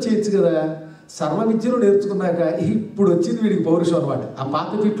నేర్చుకుని వచ్చేయచ్చు కదా. సర్వ విద్యలు నేర్చుకున్నాక ఇప్పుడు వచ్చింది వీడికి పౌరుషం అనమాట. ఆ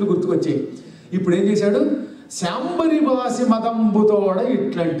పాత తిట్లు గుర్తుకొచ్చాయి. ఇప్పుడు ఏం చేశాడు? శాంబరి వాసి మదంబుతోడ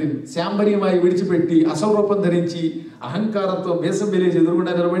ఇట్లాంటి శాంబరి మాయి విడిచిపెట్టి అసలు రూపం ధరించి అహంకారంతో మీసం వెలేసి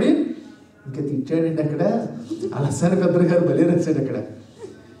ఎదురుగుండా నిలబడి ఇంకా తిట్టాడండి అక్కడ. అలసాని పెద్దలు గారు బలి రాశాడు అక్కడ.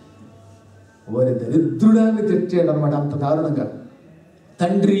 వారి దరిద్రుడాన్ని తిట్టాడు అనమాట, అంత దారుణంగా.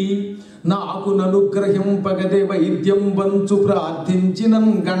 తండ్రి నాకు ననుగ్రహింపగదే వైద్యం వంచు ప్రార్థించినం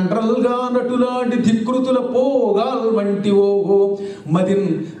గండ్రల్గా నటులాడి ధికృతుల పోగాల్ వంటి ఓహో మదిన్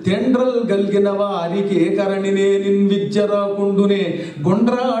తేండ్రల్ గల్గిన వారికి కరణినే నిన్ విద్య రాకుండునే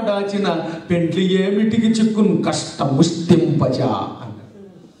గుండ్రాడాచిన పెండ్లి ఏమిటికి చిక్కున్ కష్ట ముష్టింపచా అన్నాడు.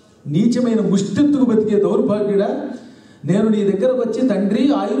 నీచమైన ముష్టెత్తుకు బతికే దౌర్భాగ్యుడా, నేను నీ దగ్గరకు వచ్చి తండ్రి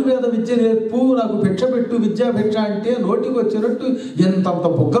ఆయుర్వేద విద్య నేర్పు, నాకు భిక్ష పెట్టు, విద్యా భిక్ష అంటే నోటికి వచ్చినట్టు ఎంతంత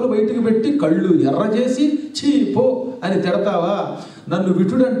బొగ్గలు బయటికి పెట్టి కళ్ళు ఎర్ర చేసి చీ పో అని తిడతావా? నన్ను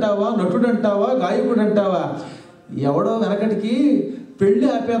విటుడంటావా, నటుడంటావా, గాయకుడంటావా? ఎవడో వెనకటికి పెళ్లి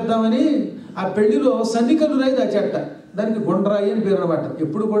ఆపేద్దామని ఆ పెళ్లిలో సన్నికలు రాయి దాచేట, దానికి గుండ్రాయి అని పేరు అన్నమాట.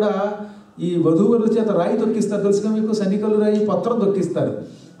 ఎప్పుడు కూడా ఈ వధూవరుల చేత రాయి తొక్కిస్తారు తెలుసుగా మీకు, సన్నికలు రాయి పొత్రం తొక్కిస్తారు.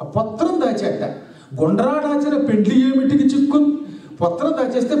 ఆ పొత్రం దాచేట. గుండ్రాడాచిన పెండ్లి ఏమిటికి చిక్కుని పొత్రం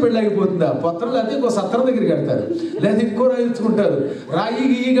దాచేస్తే పెళ్ళి అయిపోతుందా? పొత్రం లేకపోతే ఇంకో సత్రం దగ్గరికి వెళ్తారు, లేదా ఇంకో రాయించుకుంటారు. రాయి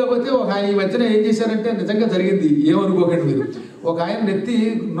గీ కాకపోతే ఒక ఆయన ఈ మధ్యన ఏం చేశారంటే నిజంగా జరిగింది, ఏమనుకోకండి మీరు. ఒక ఆయన నెత్తి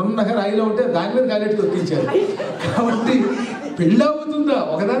నున్నగా రాయిలో ఉంటే దాని మీద గాలెట్టి తొక్కించారు. కాబట్టి పెళ్ళి అవుతుందా?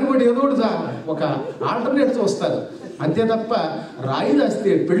 ఒకదాని కూడా ఏదో ఒక ఆల్టర్నేట్స్ వస్తారు అంతే తప్ప రాయి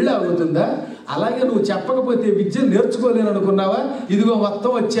రాస్తే పెళ్ళి అవుతుందా? అలాగే నువ్వు చెప్పకపోతే విద్య నేర్చుకోలేను అనుకున్నావా? ఇదిగో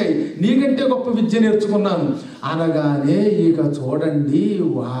మొత్తం వచ్చాయి, నీకంటే గొప్ప విద్య నేర్చుకున్నాను అనగానే ఇక చూడండి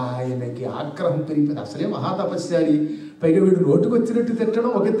ఆయనకి ఆగ్రహం పెరిగిపోయింది. అసలే మహాతపస్యాలి, పైగా వీడు నోటుకు వచ్చినట్టు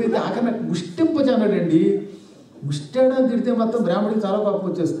తిట్టడం ఒకటి ఆఖరి ముష్టింపజానాడండి. ముష్టాడని తిడితే మొత్తం బ్రాహ్మడికి చాలా కోపం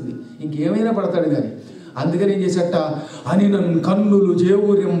వచ్చేస్తుంది, ఇంకేమైనా పడతాడు కానీ. అందుకని ఏం చేసేట అని నన్ను కన్నులు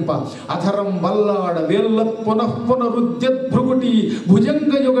జేవురింప అధరం వల్లాడ వేళ్ళ పునఃపునరుద్యద్భృగుటి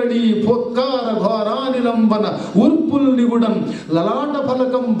భుజంగ యుగడి పొక్కార ఘోరానిలంబన ఊర్పుల్ నిగుడం లలాట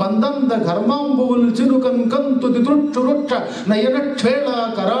ఫలకం బందంద ఘర్మాంబువుల్ చిరుకన్ కంతు దిదృక్షురుక్ష నయన క్షేళ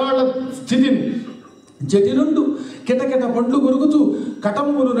కరాళ స్థితిన్ జటి నుండు కిటకిట పండ్లు గురుగుతూ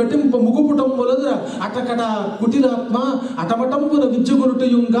కటంబులు నటింప ముగుపుటంబులదుర అటకట కుటిలాత్మ అటమటంబుల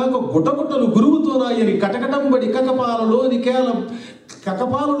విద్యగురుటయుంగాక గుటగుటలు గురుగుతోనాయని కటకటంబడి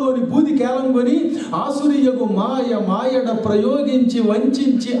కకపాలలోని బూది కేలంగొని ఆసురియగు మాయడ ప్రయోగించి వంచి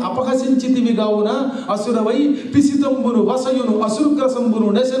అపహసించితివి గావున అసురవై పిసితంబును వసయును అసురుగ్రసంబును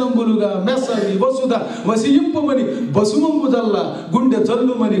నశనంబులుగా మెసవి వసుద వసియింపమని బసుమంబు జల్ల గుండె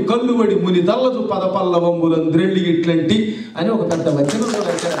జల్లుమని కల్లువడి ముని దల్లజు పదపల్లవంబులం ద్రెళ్ళి ఇట్లాంటి అని ఒక పెద్ద వచనం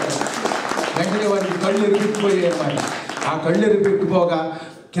వెంటనే వాడికి కళ్ళు ఎరిగిపోయాయి. ఆ కళ్ళు ఎరిగిపోగా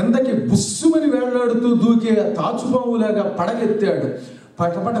కిందకి బుస్సుమని వేళ్లాడుతూ దూకే తాచుపాములాగా పడగెత్తాడు,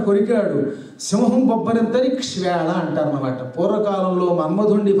 పటపట కొరికాడు. సింహం బొబ్బరింతని క్షేళ అంటారన్నమాట. పూర్వకాలంలో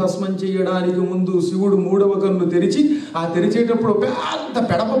మన్మధుణ్ణి భస్మం చేయడానికి ముందు శివుడు 3వ కన్ను తెరిచి ఆ తెరిచేటప్పుడు పెద్ద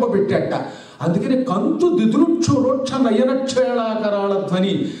పెడబొబ్బ పెట్టాట. అందుకని కంతు దిదృక్షు రోక్ష నయనక్షేళాకరాళ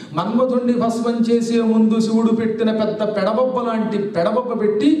ధ్వని. మన్మధుణ్ణి భస్మం చేసే ముందు శివుడు పెట్టిన పెద్ద పెడబొబ్బ లాంటి పెడబొబ్బ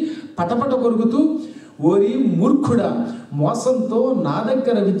పెట్టి పటపట కొరుకుతూ, ఓరి మూర్ఖుడా, మోసంతో నా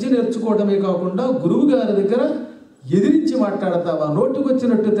దగ్గర విద్య నేర్చుకోవడమే కాకుండా గురువు గారి దగ్గర ఎదిరించి మాట్లాడతావా,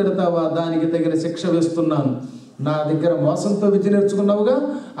 నోటుకొచ్చినట్టు తిడతావా, దానికి తగిన శిక్ష వేస్తున్నాను. నా దగ్గర మోసంతో విద్య నేర్చుకున్నావుగా,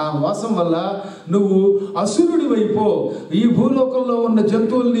 ఆ మోసం వల్ల నువ్వు అసురుడి వైపో. ఈ భూలోకంలో ఉన్న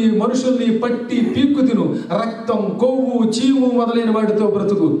జంతువుల్ని మనుషుల్ని పట్టి పీక్కు తిను, రక్తం కొవ్వు చీము మొదలైన వాటితో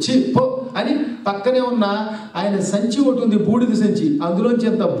బ్రతుకు, పో అని పక్కనే ఉన్న ఆయన సంచి ఒకటి ఉంది, బూడిద సంచి, అందులోంచి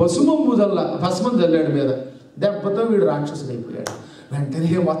ఎంత భస్మం జల్లాడు మీద. దెబ్బతో వీడు రాక్షసుడు అయిపోయాడు. వెంటనే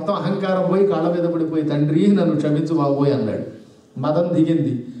మొత్తం అహంకారం పోయి కాళ్ళ మీద పడిపోయి, తండ్రి నన్ను క్షమించు బాబోయ్ అన్నాడు. మదం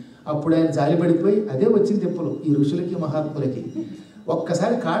దిగింది. అప్పుడు ఆయన జాలిపడిపోయి, అదే వచ్చింది తిప్పలు ఈ ఋషులకి మహాత్ములకి.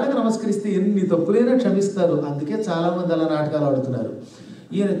 ఒక్కసారి కాళ్ళకి నమస్కరిస్తే ఎన్ని తప్పులైనా క్షమిస్తారు. అందుకే చాలామంది అలా నాటకాలు ఆడుతున్నారు.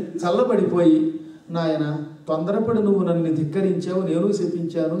 ఈయన చల్లబడిపోయి, నాయన తొందరపడి నువ్వు నన్ను ధిక్కరించావు, నేను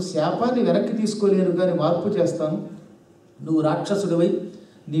శపించాను, శాపాన్ని వెనక్కి తీసుకోలేను కానీ మార్పు చేస్తాను. నువ్వు రాక్షసుడివై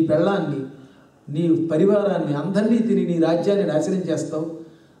నీ పెళ్ళాన్ని నీ పరివారాన్ని అందరినీ తిని నీ రాజ్యాన్ని నాశనం చేస్తావు.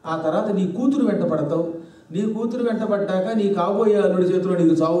 ఆ తర్వాత నీ కూతురు వెంట పడతావు. నీ కూతురు వెంట పడ్డాక నీ కాబోయే అల్లుడి చేతిలో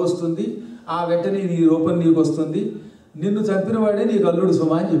నీకు చావు వస్తుంది. ఆ వెంటనే నీ రూపం నీకు వస్తుంది. నిన్ను చంపిన వాడే నీకు అల్లుడు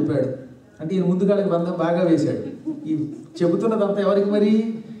సుమ అని చెప్పాడు. అంటే ఈయన ముందుగాళ్ళకి బంధం బాగా వేశాడు. ఈ చెబుతున్నదంతా ఎవరికి మరి?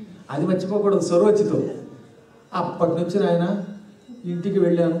 అది మర్చిపోకూడదు, సరోచితో. అప్పటి నుంచి ఆయన ఇంటికి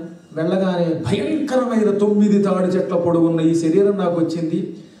వెళ్ళాను. వెళ్ళగానే భయంకరమైన 9 తాడు చెట్ల పొడవున్న ఈ శరీరం నాకు వచ్చింది.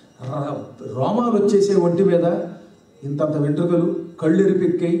 రోమాలు వచ్చేసే ఒంటి మీద, ఇంతంత వెంట్రుకలు, కళ్ళు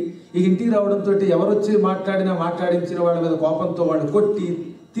ఎరిపెక్కాయి. ఈ ఇంటికి రావడంతో ఎవరు వచ్చి మాట్లాడించిన వాళ్ళ మీద కోపంతో వాళ్ళు కొట్టి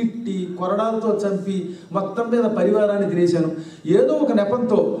తిట్టి కొరడాలతో చంపి మొత్తం మీద పరివారాన్ని తినేశాను. ఏదో ఒక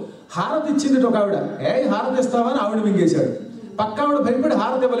నెపంతో హారతి ఇచ్చింది ఒక ఆవిడ. హారతి ఇస్తావా అని ఆవిడ మింగేశాడు. పక్క ఆవిడ భయపడి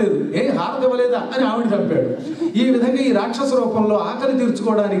హారతి ఇవ్వలేదు. హారతి ఇవ్వలేదా అని ఆవిడ చంపాడు. ఈ విధంగా ఈ రాక్షస రూపంలో ఆకలి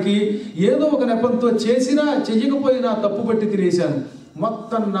తీర్చుకోవడానికి ఏదో ఒక నెపంతో చేసినా చెయ్యకపోయినా తప్పు పట్టి తినేశాను.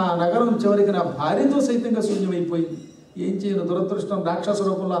 మొత్తం నా నగరం చివరికి నా భార్యతో సైతంగా శూన్యమైపోయింది. ఏం చేయను, దురదృష్టం, రాక్షస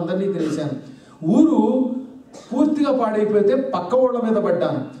రూపంలో అందరినీ తెలిసాను. ఊరు పూర్తిగా పాడైపోతే పక్క ఊళ్ళ మీద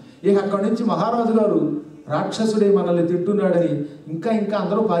పడ్డాను. ఇక అక్కడి నుంచి మహారాజు గారు రాక్షసుడే మనల్ని తింటున్నాడని ఇంకా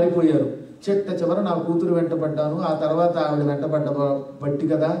అందరూ పారిపోయారు. చెట్ట చివర నా కూతురు వెంటపడ్డాను. ఆ తర్వాత ఆవిడ వెంటపడ్డ బట్టి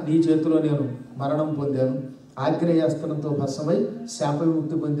కదా నీ చేతిలో నేను మరణం పొందాను. ఆగ్నేయాస్త్రంతో భస్మమై శాప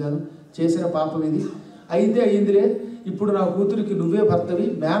విముక్తి పొందాను. చేసిన పాపం ఇది. అయితే అయిందిలే, ఇప్పుడు నా కూతురికి నువ్వే భర్తవి,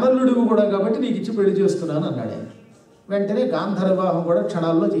 మేనల్లుడివి కూడా, కాబట్టి నీకు ఇచ్చి పెళ్లి చేస్తున్నాను అన్నాడు ఆయన. వెంటనే గాంధర్వ వివాహం కూడా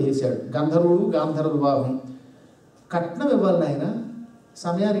క్షణాల్లో చేసేశాడు. గంధర్వుడు గాంధర్వ వివాహం. కట్నం ఇవ్వాలి ఆయన,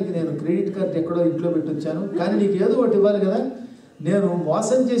 సమయానికి నేను క్రెడిట్ కార్డు ఎక్కడో ఇంట్లో పెట్టొచ్చాను, కానీ నీకు ఏదో ఒకటి ఇవ్వాలి కదా. నేను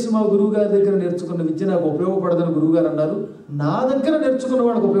మోసం చేసి మా గురువుగారి దగ్గర నేర్చుకున్న విద్య నాకు ఉపయోగపడదని గురువుగారు అన్నారు. నా దగ్గర నేర్చుకున్న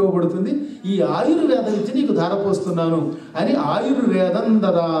వాడికి ఉపయోగపడుతుంది. ఈ ఆయుర్వేద విద్య నీకు ధారపోస్తున్నాను అని ఆయుర్వేదం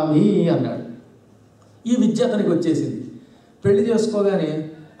దదామి అన్నాడు. ఈ విద్య అతనికి వచ్చేసింది. పెళ్లి చేసుకోగానే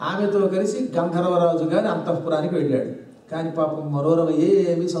ఆమెతో కలిసి గంధర్వరాజు గారి అంతఃపురానికి వెళ్ళాడు. కానీ పాపం మనోరమ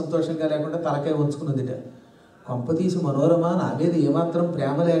ఏమీ సంతోషంగా లేకుండా తలకాయ ఉంచుకున్నదిట. కొంపతీసి మనోరమ నా మీద ఏమాత్రం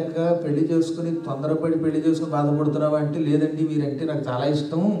ప్రేమ లేక పెళ్లి చేసుకుని తొందరపడి పెళ్లి చేసుకుని బాధపడుతున్నావా అంటే, లేదండి మీరంటే నాకు చాలా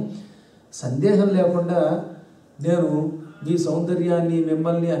ఇష్టం, సందేహం లేకుండా నేను మీ సౌందర్యాన్ని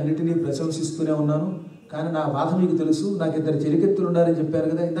మిమ్మల్ని అన్నిటినీ ప్రశంసిస్తూనే ఉన్నాను. కానీ నా బాధ మీకు తెలుసు, నాకు 2 చెలికెత్తులు ఉన్నారని చెప్పారు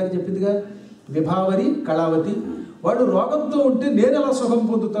కదా, ఇందాక చెప్పిందిగా, విభావరి కళావతి. వాడు రోగంతో ఉంటే నేను ఎలా సుఖం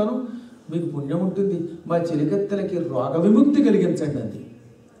పొందుతాను? మీకు పుణ్యం ఉంటుంది, మా చెలికెత్తలకి రోగ విముక్తి కలిగించండి అంది.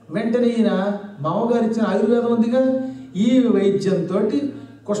 వెంటనే ఈయన మామగారు ఇచ్చిన ఆయుర్వేదం ఉందిగా, ఈ వైద్యంతో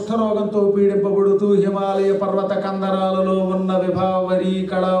కుష్ఠరోగంతో పీడింపబడుతూ హిమాలయ పర్వత కందరాలలో ఉన్న విభావరి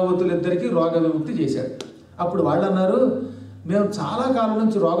కళావతులిద్దరికీ రోగ విముక్తి చేశాడు. అప్పుడు వాళ్ళు అన్నారు, మేము చాలా కాలం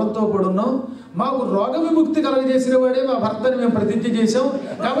నుంచి రోగంతో పడున్నాం, మాకు రోగ విముక్తి కలగజేసిన వాడే మా భర్తని మేము ప్రతిజ్ఞ చేశాం,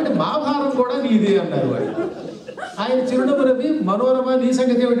 కాబట్టి మా భారం కూడా నీదే అన్నారు వాళ్ళు. ఆయన చిరునవ్వు నవ్వి, మనోరమ నీ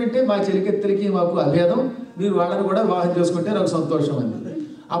సంగతి ఏమిటంటే, మా చెలికెత్తలకి మాకు అభేదం, మీరు వాళ్ళని కూడా వివాహం చేసుకుంటే నాకు సంతోషం అంది.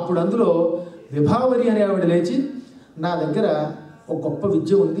 అప్పుడు అందులో విభావరి అనే ఆవిడ లేచి, నా దగ్గర ఒక గొప్ప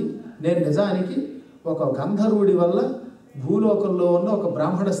విద్య ఉంది, నేను నిజానికి ఒక గంధర్వుడి వల్ల భూలోకంలో ఉన్న ఒక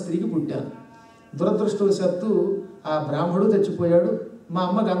బ్రాహ్మణ స్త్రీకి పుట్టాను. దురదృష్టవశాత్తు ఆ బ్రాహ్మడు చచ్చిపోయాడు. మా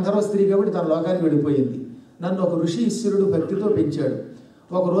అమ్మ గంధర్వ స్త్రీ కాబట్టి తన లోకానికి వెళ్ళిపోయింది. నన్ను ఒక ఋషి ఈశ్వరుడు భక్తితో పెంచాడు.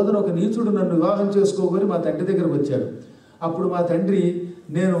 ఒక రోజున ఒక నీచుడు నన్ను వివాహం చేసుకోబోని మా తండ్రి దగ్గరకు వచ్చాడు. అప్పుడు మా తండ్రి,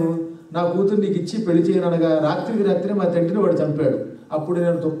 నేను నా కూతురు నీకు ఇచ్చి పెళ్లి చేయననగా రాత్రికి రాత్రి మా తండ్రిని వాడు చంపాడు. అప్పుడు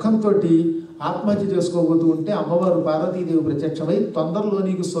నేను దుఃఖంతో ఆత్మహత్య చేసుకోబోతూ ఉంటే అమ్మవారు పార్వతీదేవి ప్రత్యక్షమై, తొందరలో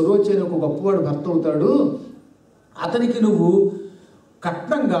నీకు సరోచి అనే ఒక గొప్పవాడు భర్త అవుతాడు, అతనికి నువ్వు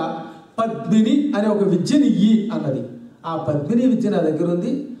కట్నంగా పద్మిని అనే ఒక విద్యని ఇయ్యి అన్నది. ఆ పద్మిని విద్య నా దగ్గర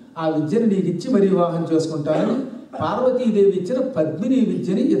ఉంది, ఆ విద్యను నీకు ఇచ్చి మరీ వివాహం చేసుకుంటానని పార్వతీదేవి ఇచ్చిన పద్మిని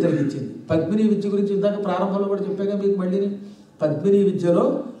విద్యని ఇతనికి ఇచ్చింది. పద్మిని విద్య గురించి ఇందాక ప్రారంభంలో కూడా చెప్పాగా మీకు. మళ్ళీ పద్మిని విద్యలో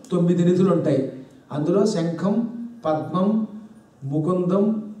 9 నిధులు ఉంటాయి. అందులో శంఖం, పద్మం, ముకుందం,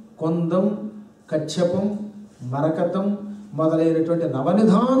 కొందం, కశ్యపం, మరకతం మొదలైనటువంటి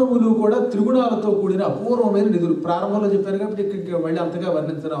నవనిధానములు కూడా త్రిగుణాలతో కూడిన అపూర్వమైన నిధులు. ప్రారంభంలో చెప్పారు కాబట్టి ఇక్కడికి మళ్ళీ అంతగా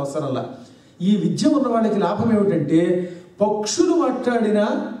వర్ణించిన అవసరంలా. ఈ విద్య ఉన్న వాళ్ళకి లాభం ఏమిటంటే, పక్షులు మాట్లాడినా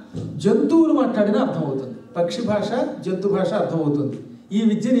జంతువులు మాట్లాడినా అర్థమవుతుంది. పక్షి భాష, జంతు భాష అర్థమవుతుంది. ఈ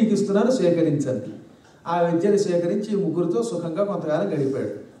విద్య నీకు ఇస్తున్నాను, స్వీకరించండి. ఆ విద్యను స్వీకరించి ముగ్గురితో సుఖంగా కొంతకాలం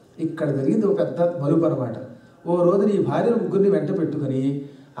గడిపాడు. ఇక్కడ జరిగింది ఒక పెద్ద మలుపు అనమాట. ఓ రోజున ఈ భార్యను ముగ్గురిని వెంట పెట్టుకుని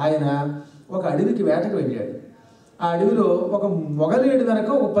ఆయన ఒక అడవికి వేటకు వెళ్ళాడు. ఆ అడవిలో ఒక మొగలేడు వెనక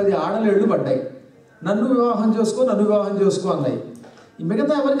ఒక 10 ఆడలేళ్లు పడ్డాయి. నన్ను వివాహం చేసుకో అన్నాయి.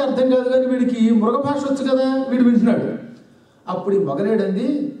 మిగతా ఎవరికి అర్థం కాదు, కానీ వీడికి మృగ భాష వచ్చు కదా, వీడు వింటున్నాడు. అప్పుడు ఈ మొగలేడంది,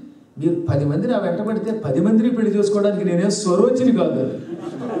 మీరు 10 మంది నా వెంట పడితే 10 మందిని పెళ్లి చేసుకోవడానికి నేనేం స్వరోచిని కాదు.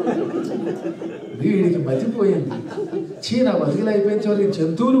 వీడికి మతిపోయింది. నా బతుకులు అయిపోయిన చివరికి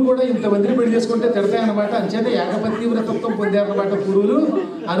జంతువులు కూడా ఇంతమందిని పెళ్లి చేసుకుంటే తిడతాయన్నమాట, అంచేత ఏకపత్ని వ్రతత్వం పొందారన్నమాట పూర్వులు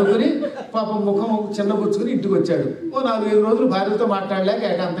అనుకుని పాపం ముఖం చిన్న పుచ్చుకుని ఇంటికి వచ్చాడు. ఓ 4-5 రోజులు భార్యతో మాట్లాడలేక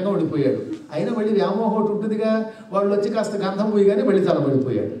ఏకాంతంగా ఉండిపోయాడు. అయినా మళ్ళీ వ్యామోహం ఒకటి ఉంటుందిగా, వాళ్ళు వచ్చి కాస్త గంధం పోయిగానే మళ్ళీ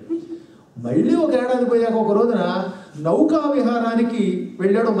తలబడిపోయాడు. మళ్ళీ ఒక ఏడాది పోయాక ఒక రోజున నౌకా విహారానికి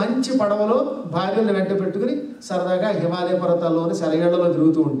వెళ్ళాడు. మంచి పడవలో భార్యలను వెంట పెట్టుకుని సరదాగా హిమాలయ పర్వతాల్లోని సెలయేళ్లలో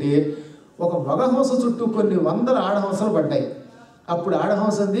తిరుగుతూ ఉంటే ఒక మగహంస చుట్టూ కొన్ని 100 ఆడహంసలు పడ్డాయి. అప్పుడు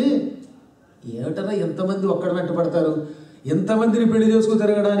ఆడహంస అంది, ఏమిటన్నా ఎంతమంది ఒక్కడ వెంట పడతారు, ఎంతమందిని పెళ్లి చేసుకుని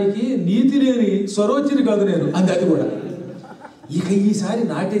తిరగడానికి నీతి లేని స్వరోచిని కాదు నేను అంది. అది కూడా ఇక ఈసారి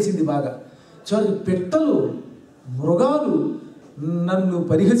నాటేసింది బాగా. చివరికి పెట్టలు, మృగాలు నన్ను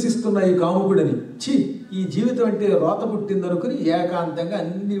పరిహసిస్తున్నాయి కాముకుడని, ఈ జీవితం అంటే రోత పుట్టిందనుకుని ఏకాంతంగా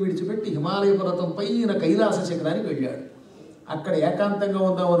అన్ని విడిచిపెట్టి హిమాలయ పర్వతం పైన కైలాస శిఖరానికి వెళ్ళాడు. అక్కడ ఏకాంతంగా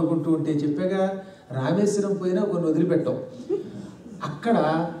ఉందాం అనుకుంటూ ఉంటే చెప్పాగా, రామేశ్వరం పోయినా కొన్ని వదిలిపెట్టాం. అక్కడ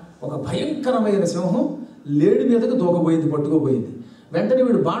ఒక భయంకరమైన సింహం లేడి మీదకు దూకపోయింది, పట్టుకోపోయింది. వెంటనే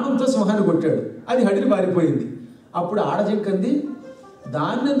వీడు బాణంతో సింహాన్ని కొట్టాడు, అది హడిని పారిపోయింది. అప్పుడు ఆడజింకంది,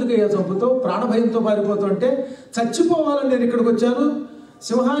 దాన్ని ఎందుకయ్యా చంపుతావు, ప్రాణభయంతో పారిపోతుంటే, చచ్చిపోవాలని నేను ఇక్కడికి వచ్చాను,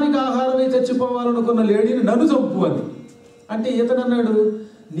 సింహానికి ఆహారమై చచ్చిపోవాలనుకున్న లేడీని నన్ను చంపు అని. అంటే ఈతను అన్నాడు,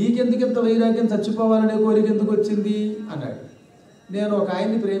 నీకెందుకు ఇంత వైరాగ్యం, చచ్చిపోవాలనే కోరిక ఎందుకు వచ్చింది అన్నాడు. నేను ఒక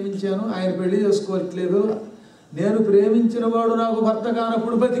ఆయన్ని ప్రేమించాను, ఆయన పెళ్లి చేసుకోవట్లేదు, నేను ప్రేమించిన వాడు నాకు భర్త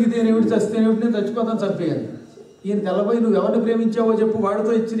కానప్పుడు బతికితేనేమిటి, చస్తేనేమిటి, నేను చచ్చిపోతాను, చంపేయాలి. ఈయన తెల్లబోయి, నువ్వు ఎవరిని ప్రేమించావో చెప్పు,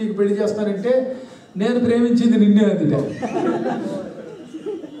 వాడితో ఇచ్చి నీకు పెళ్లి చేస్తానంటే, నేను ప్రేమించింది నిన్నే అందిట.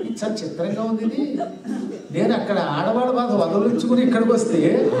 చాలా చిత్రంగా ఉంది ఇది. నేను అక్కడ ఆడవాళ్ళ బాధ వదలుచుకుని ఇక్కడికి వస్తే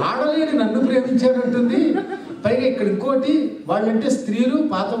ఆడలేని నన్ను ప్రేమించానంటుంది. పైగా ఇక్కడ ఇంకోటి, వాళ్ళంటే స్త్రీలు,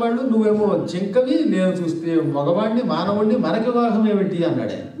 పాతవాళ్ళు, నువ్వేమో జింకవి, నేను చూస్తే మగవాడిని, మానవుడిని, మనకి వివాహం ఏమిటి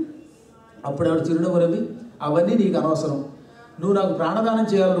అన్నాడే. అప్పుడు ఆవిడ చిరునవ్వు నవ్వి, అవన్నీ నీకు అనవసరం, నువ్వు నాకు ప్రాణదానం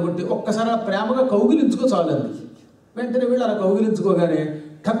చేయాలనుకుంటే ఒక్కసారి అలా ప్రేమగా కౌగిలించుకో చాలంది. వెంటనే వీళ్ళు అలా కౌగిలించుకోగానే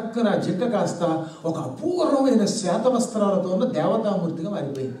టక్కున జింక కాస్త ఒక అపూర్వమైన శ్వేత వస్త్రాలతో ఉన్న దేవతామూర్తిగా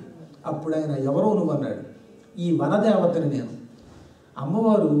మారిపోయింది. అప్పుడు ఆయన, ఎవరో నువ్వు అన్నాడు. ఈ వనదేవతని నేను,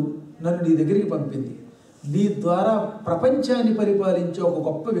 అమ్మవారు నన్ను నీ దగ్గరికి పంపింది, నీ ద్వారా ప్రపంచాన్ని పరిపాలించే ఒక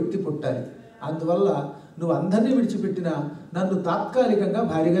గొప్ప వ్యక్తి పుట్టాలి, అందువల్ల నువ్వు అందరినీ విడిచిపెట్టినా నన్ను తాత్కాలికంగా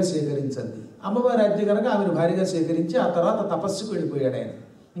భార్యగా స్వీకరించండి. అమ్మవారి ఆజ్ఞ కనుక ఆమెను భార్యగా స్వీకరించి ఆ తర్వాత తపస్సుకు వెళ్ళిపోయాడు ఆయన.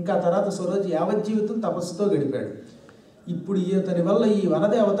 ఇంకా ఆ తర్వాత స్వరోజు యావజ్జీవితం తపస్సుతో గడిపాడు. ఇప్పుడు ఈతని వల్ల ఈ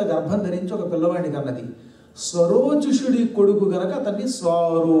వనదేవత గర్భం ధరించి ఒక పిల్లవాడిని కన్నది. స్వరోచిషుడి కొడుకు గనక అతన్ని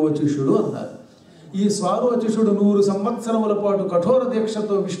స్వారోచిషుడు అన్నారు. ఈ స్వారోచిషుడు 100 సంవత్సరముల పాటు కఠోర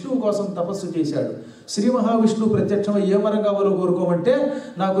దీక్షతో విష్ణువు కోసం తపస్సు చేశాడు. శ్రీ మహావిష్ణువు ప్రత్యక్షమై ఏమనగా కావాలో కోరుకోమంటే,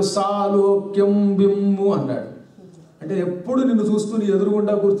 నాకు సాలోక్యం బిమ్ము అన్నాడు. అంటే ఎప్పుడు నిన్ను చూస్తూ నీ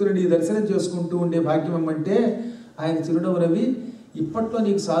ఎదురుగుండా కూర్చుని నీ దర్శనం చేసుకుంటూ ఉండే భాగ్యం ఇమ్మంటే, ఆయన చిరునవ్వు నవ్వి, ఇప్పట్లో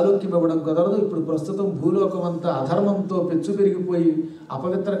నీకు సాలోక్యం ఇవ్వడం కుదరదు, ఇప్పుడు ప్రస్తుతం భూలోకం అంతా అధర్మంతో పెచ్చు పెరిగిపోయి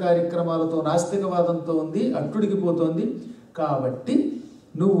అపవిత్ర కార్యక్రమాలతో నాస్తికవాదంతో ఉంది, అట్టుడికిపోతోంది. కాబట్టి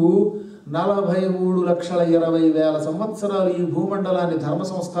నువ్వు 43,20,000 సంవత్సరాలు ఈ భూమండలాన్ని ధర్మ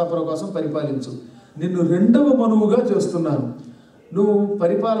సంస్థాపన కోసం పరిపాలించు, నిన్ను 2వ మనువుగా చేస్తున్నాను, నువ్వు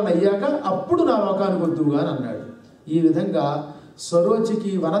పరిపాలన అయ్యాక అప్పుడు నా లోకానికి వద్దువుగా అని అన్నాడు. ఈ విధంగా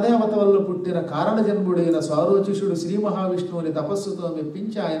స్వరోచికి వనదేవత వల్ల పుట్టిన కారణజన్ముడైన స్వారోచిషుడు శ్రీ మహావిష్ణువుని తపస్సుతో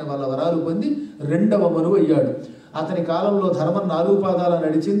మెప్పించి ఆయన వల్ల వరాలు పొంది 2వ మనువు అయ్యాడు. అతని కాలంలో ధర్మం 4 పాదాల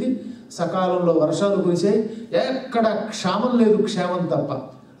నడిచింది, సకాలంలో వర్షాలు కురిశాయి, ఎక్కడ క్షామం లేదు, క్షేమం తప్ప.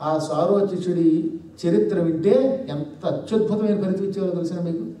 ఆ స్వారోచిషుడి చరిత్ర వింటే ఎంత అత్యద్భుతమైన ఫలితం ఇచ్చారో తెలిసిన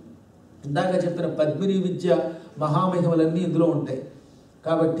మీకు. ఇందాక చెప్పిన పద్మిని విద్య మహామహిమలన్నీ ఇందులో ఉంటాయి.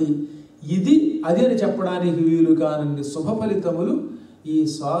 కాబట్టి ఇది అది అని చెప్పడానికి వీలు కానన్ని శుభ ఫలితములు ఈ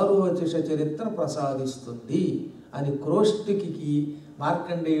స్వారోచిష చరిత్ర ప్రసాదిస్తుంది అని క్రోష్టికి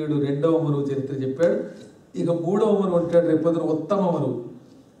మార్కండేయుడు 2వ మనువు చరిత్ర చెప్పాడు. ఇక 3వ మనువు అంటాడు రేపొద్దున ఉత్తమ మనువు,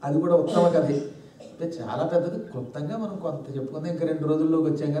 అది కూడా ఉత్తమ కథే. అంటే చాలా పెద్దది, క్లుప్తంగా మనం కొంత చెప్పుకుందాం. ఇంకా 2 రోజుల్లోకి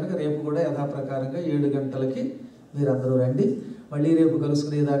వచ్చాం కనుక రేపు కూడా యథాప్రకారంగా 7 గంటలకి మీరందరూ రండి. మళ్ళీ రేపు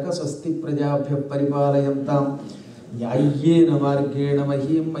కలుసుకునేదాకా స్వస్తి ప్రజాభ్య పరిపాలయంతాం న్యాయ్యేన మార్గేణ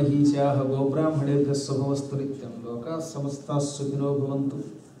మహీం మహీశాః గోబ్రాహ్మణేభ్యः శుభమస్తు నిత్యం. లోకాః సమస్తాః సుఖినో భవంతు.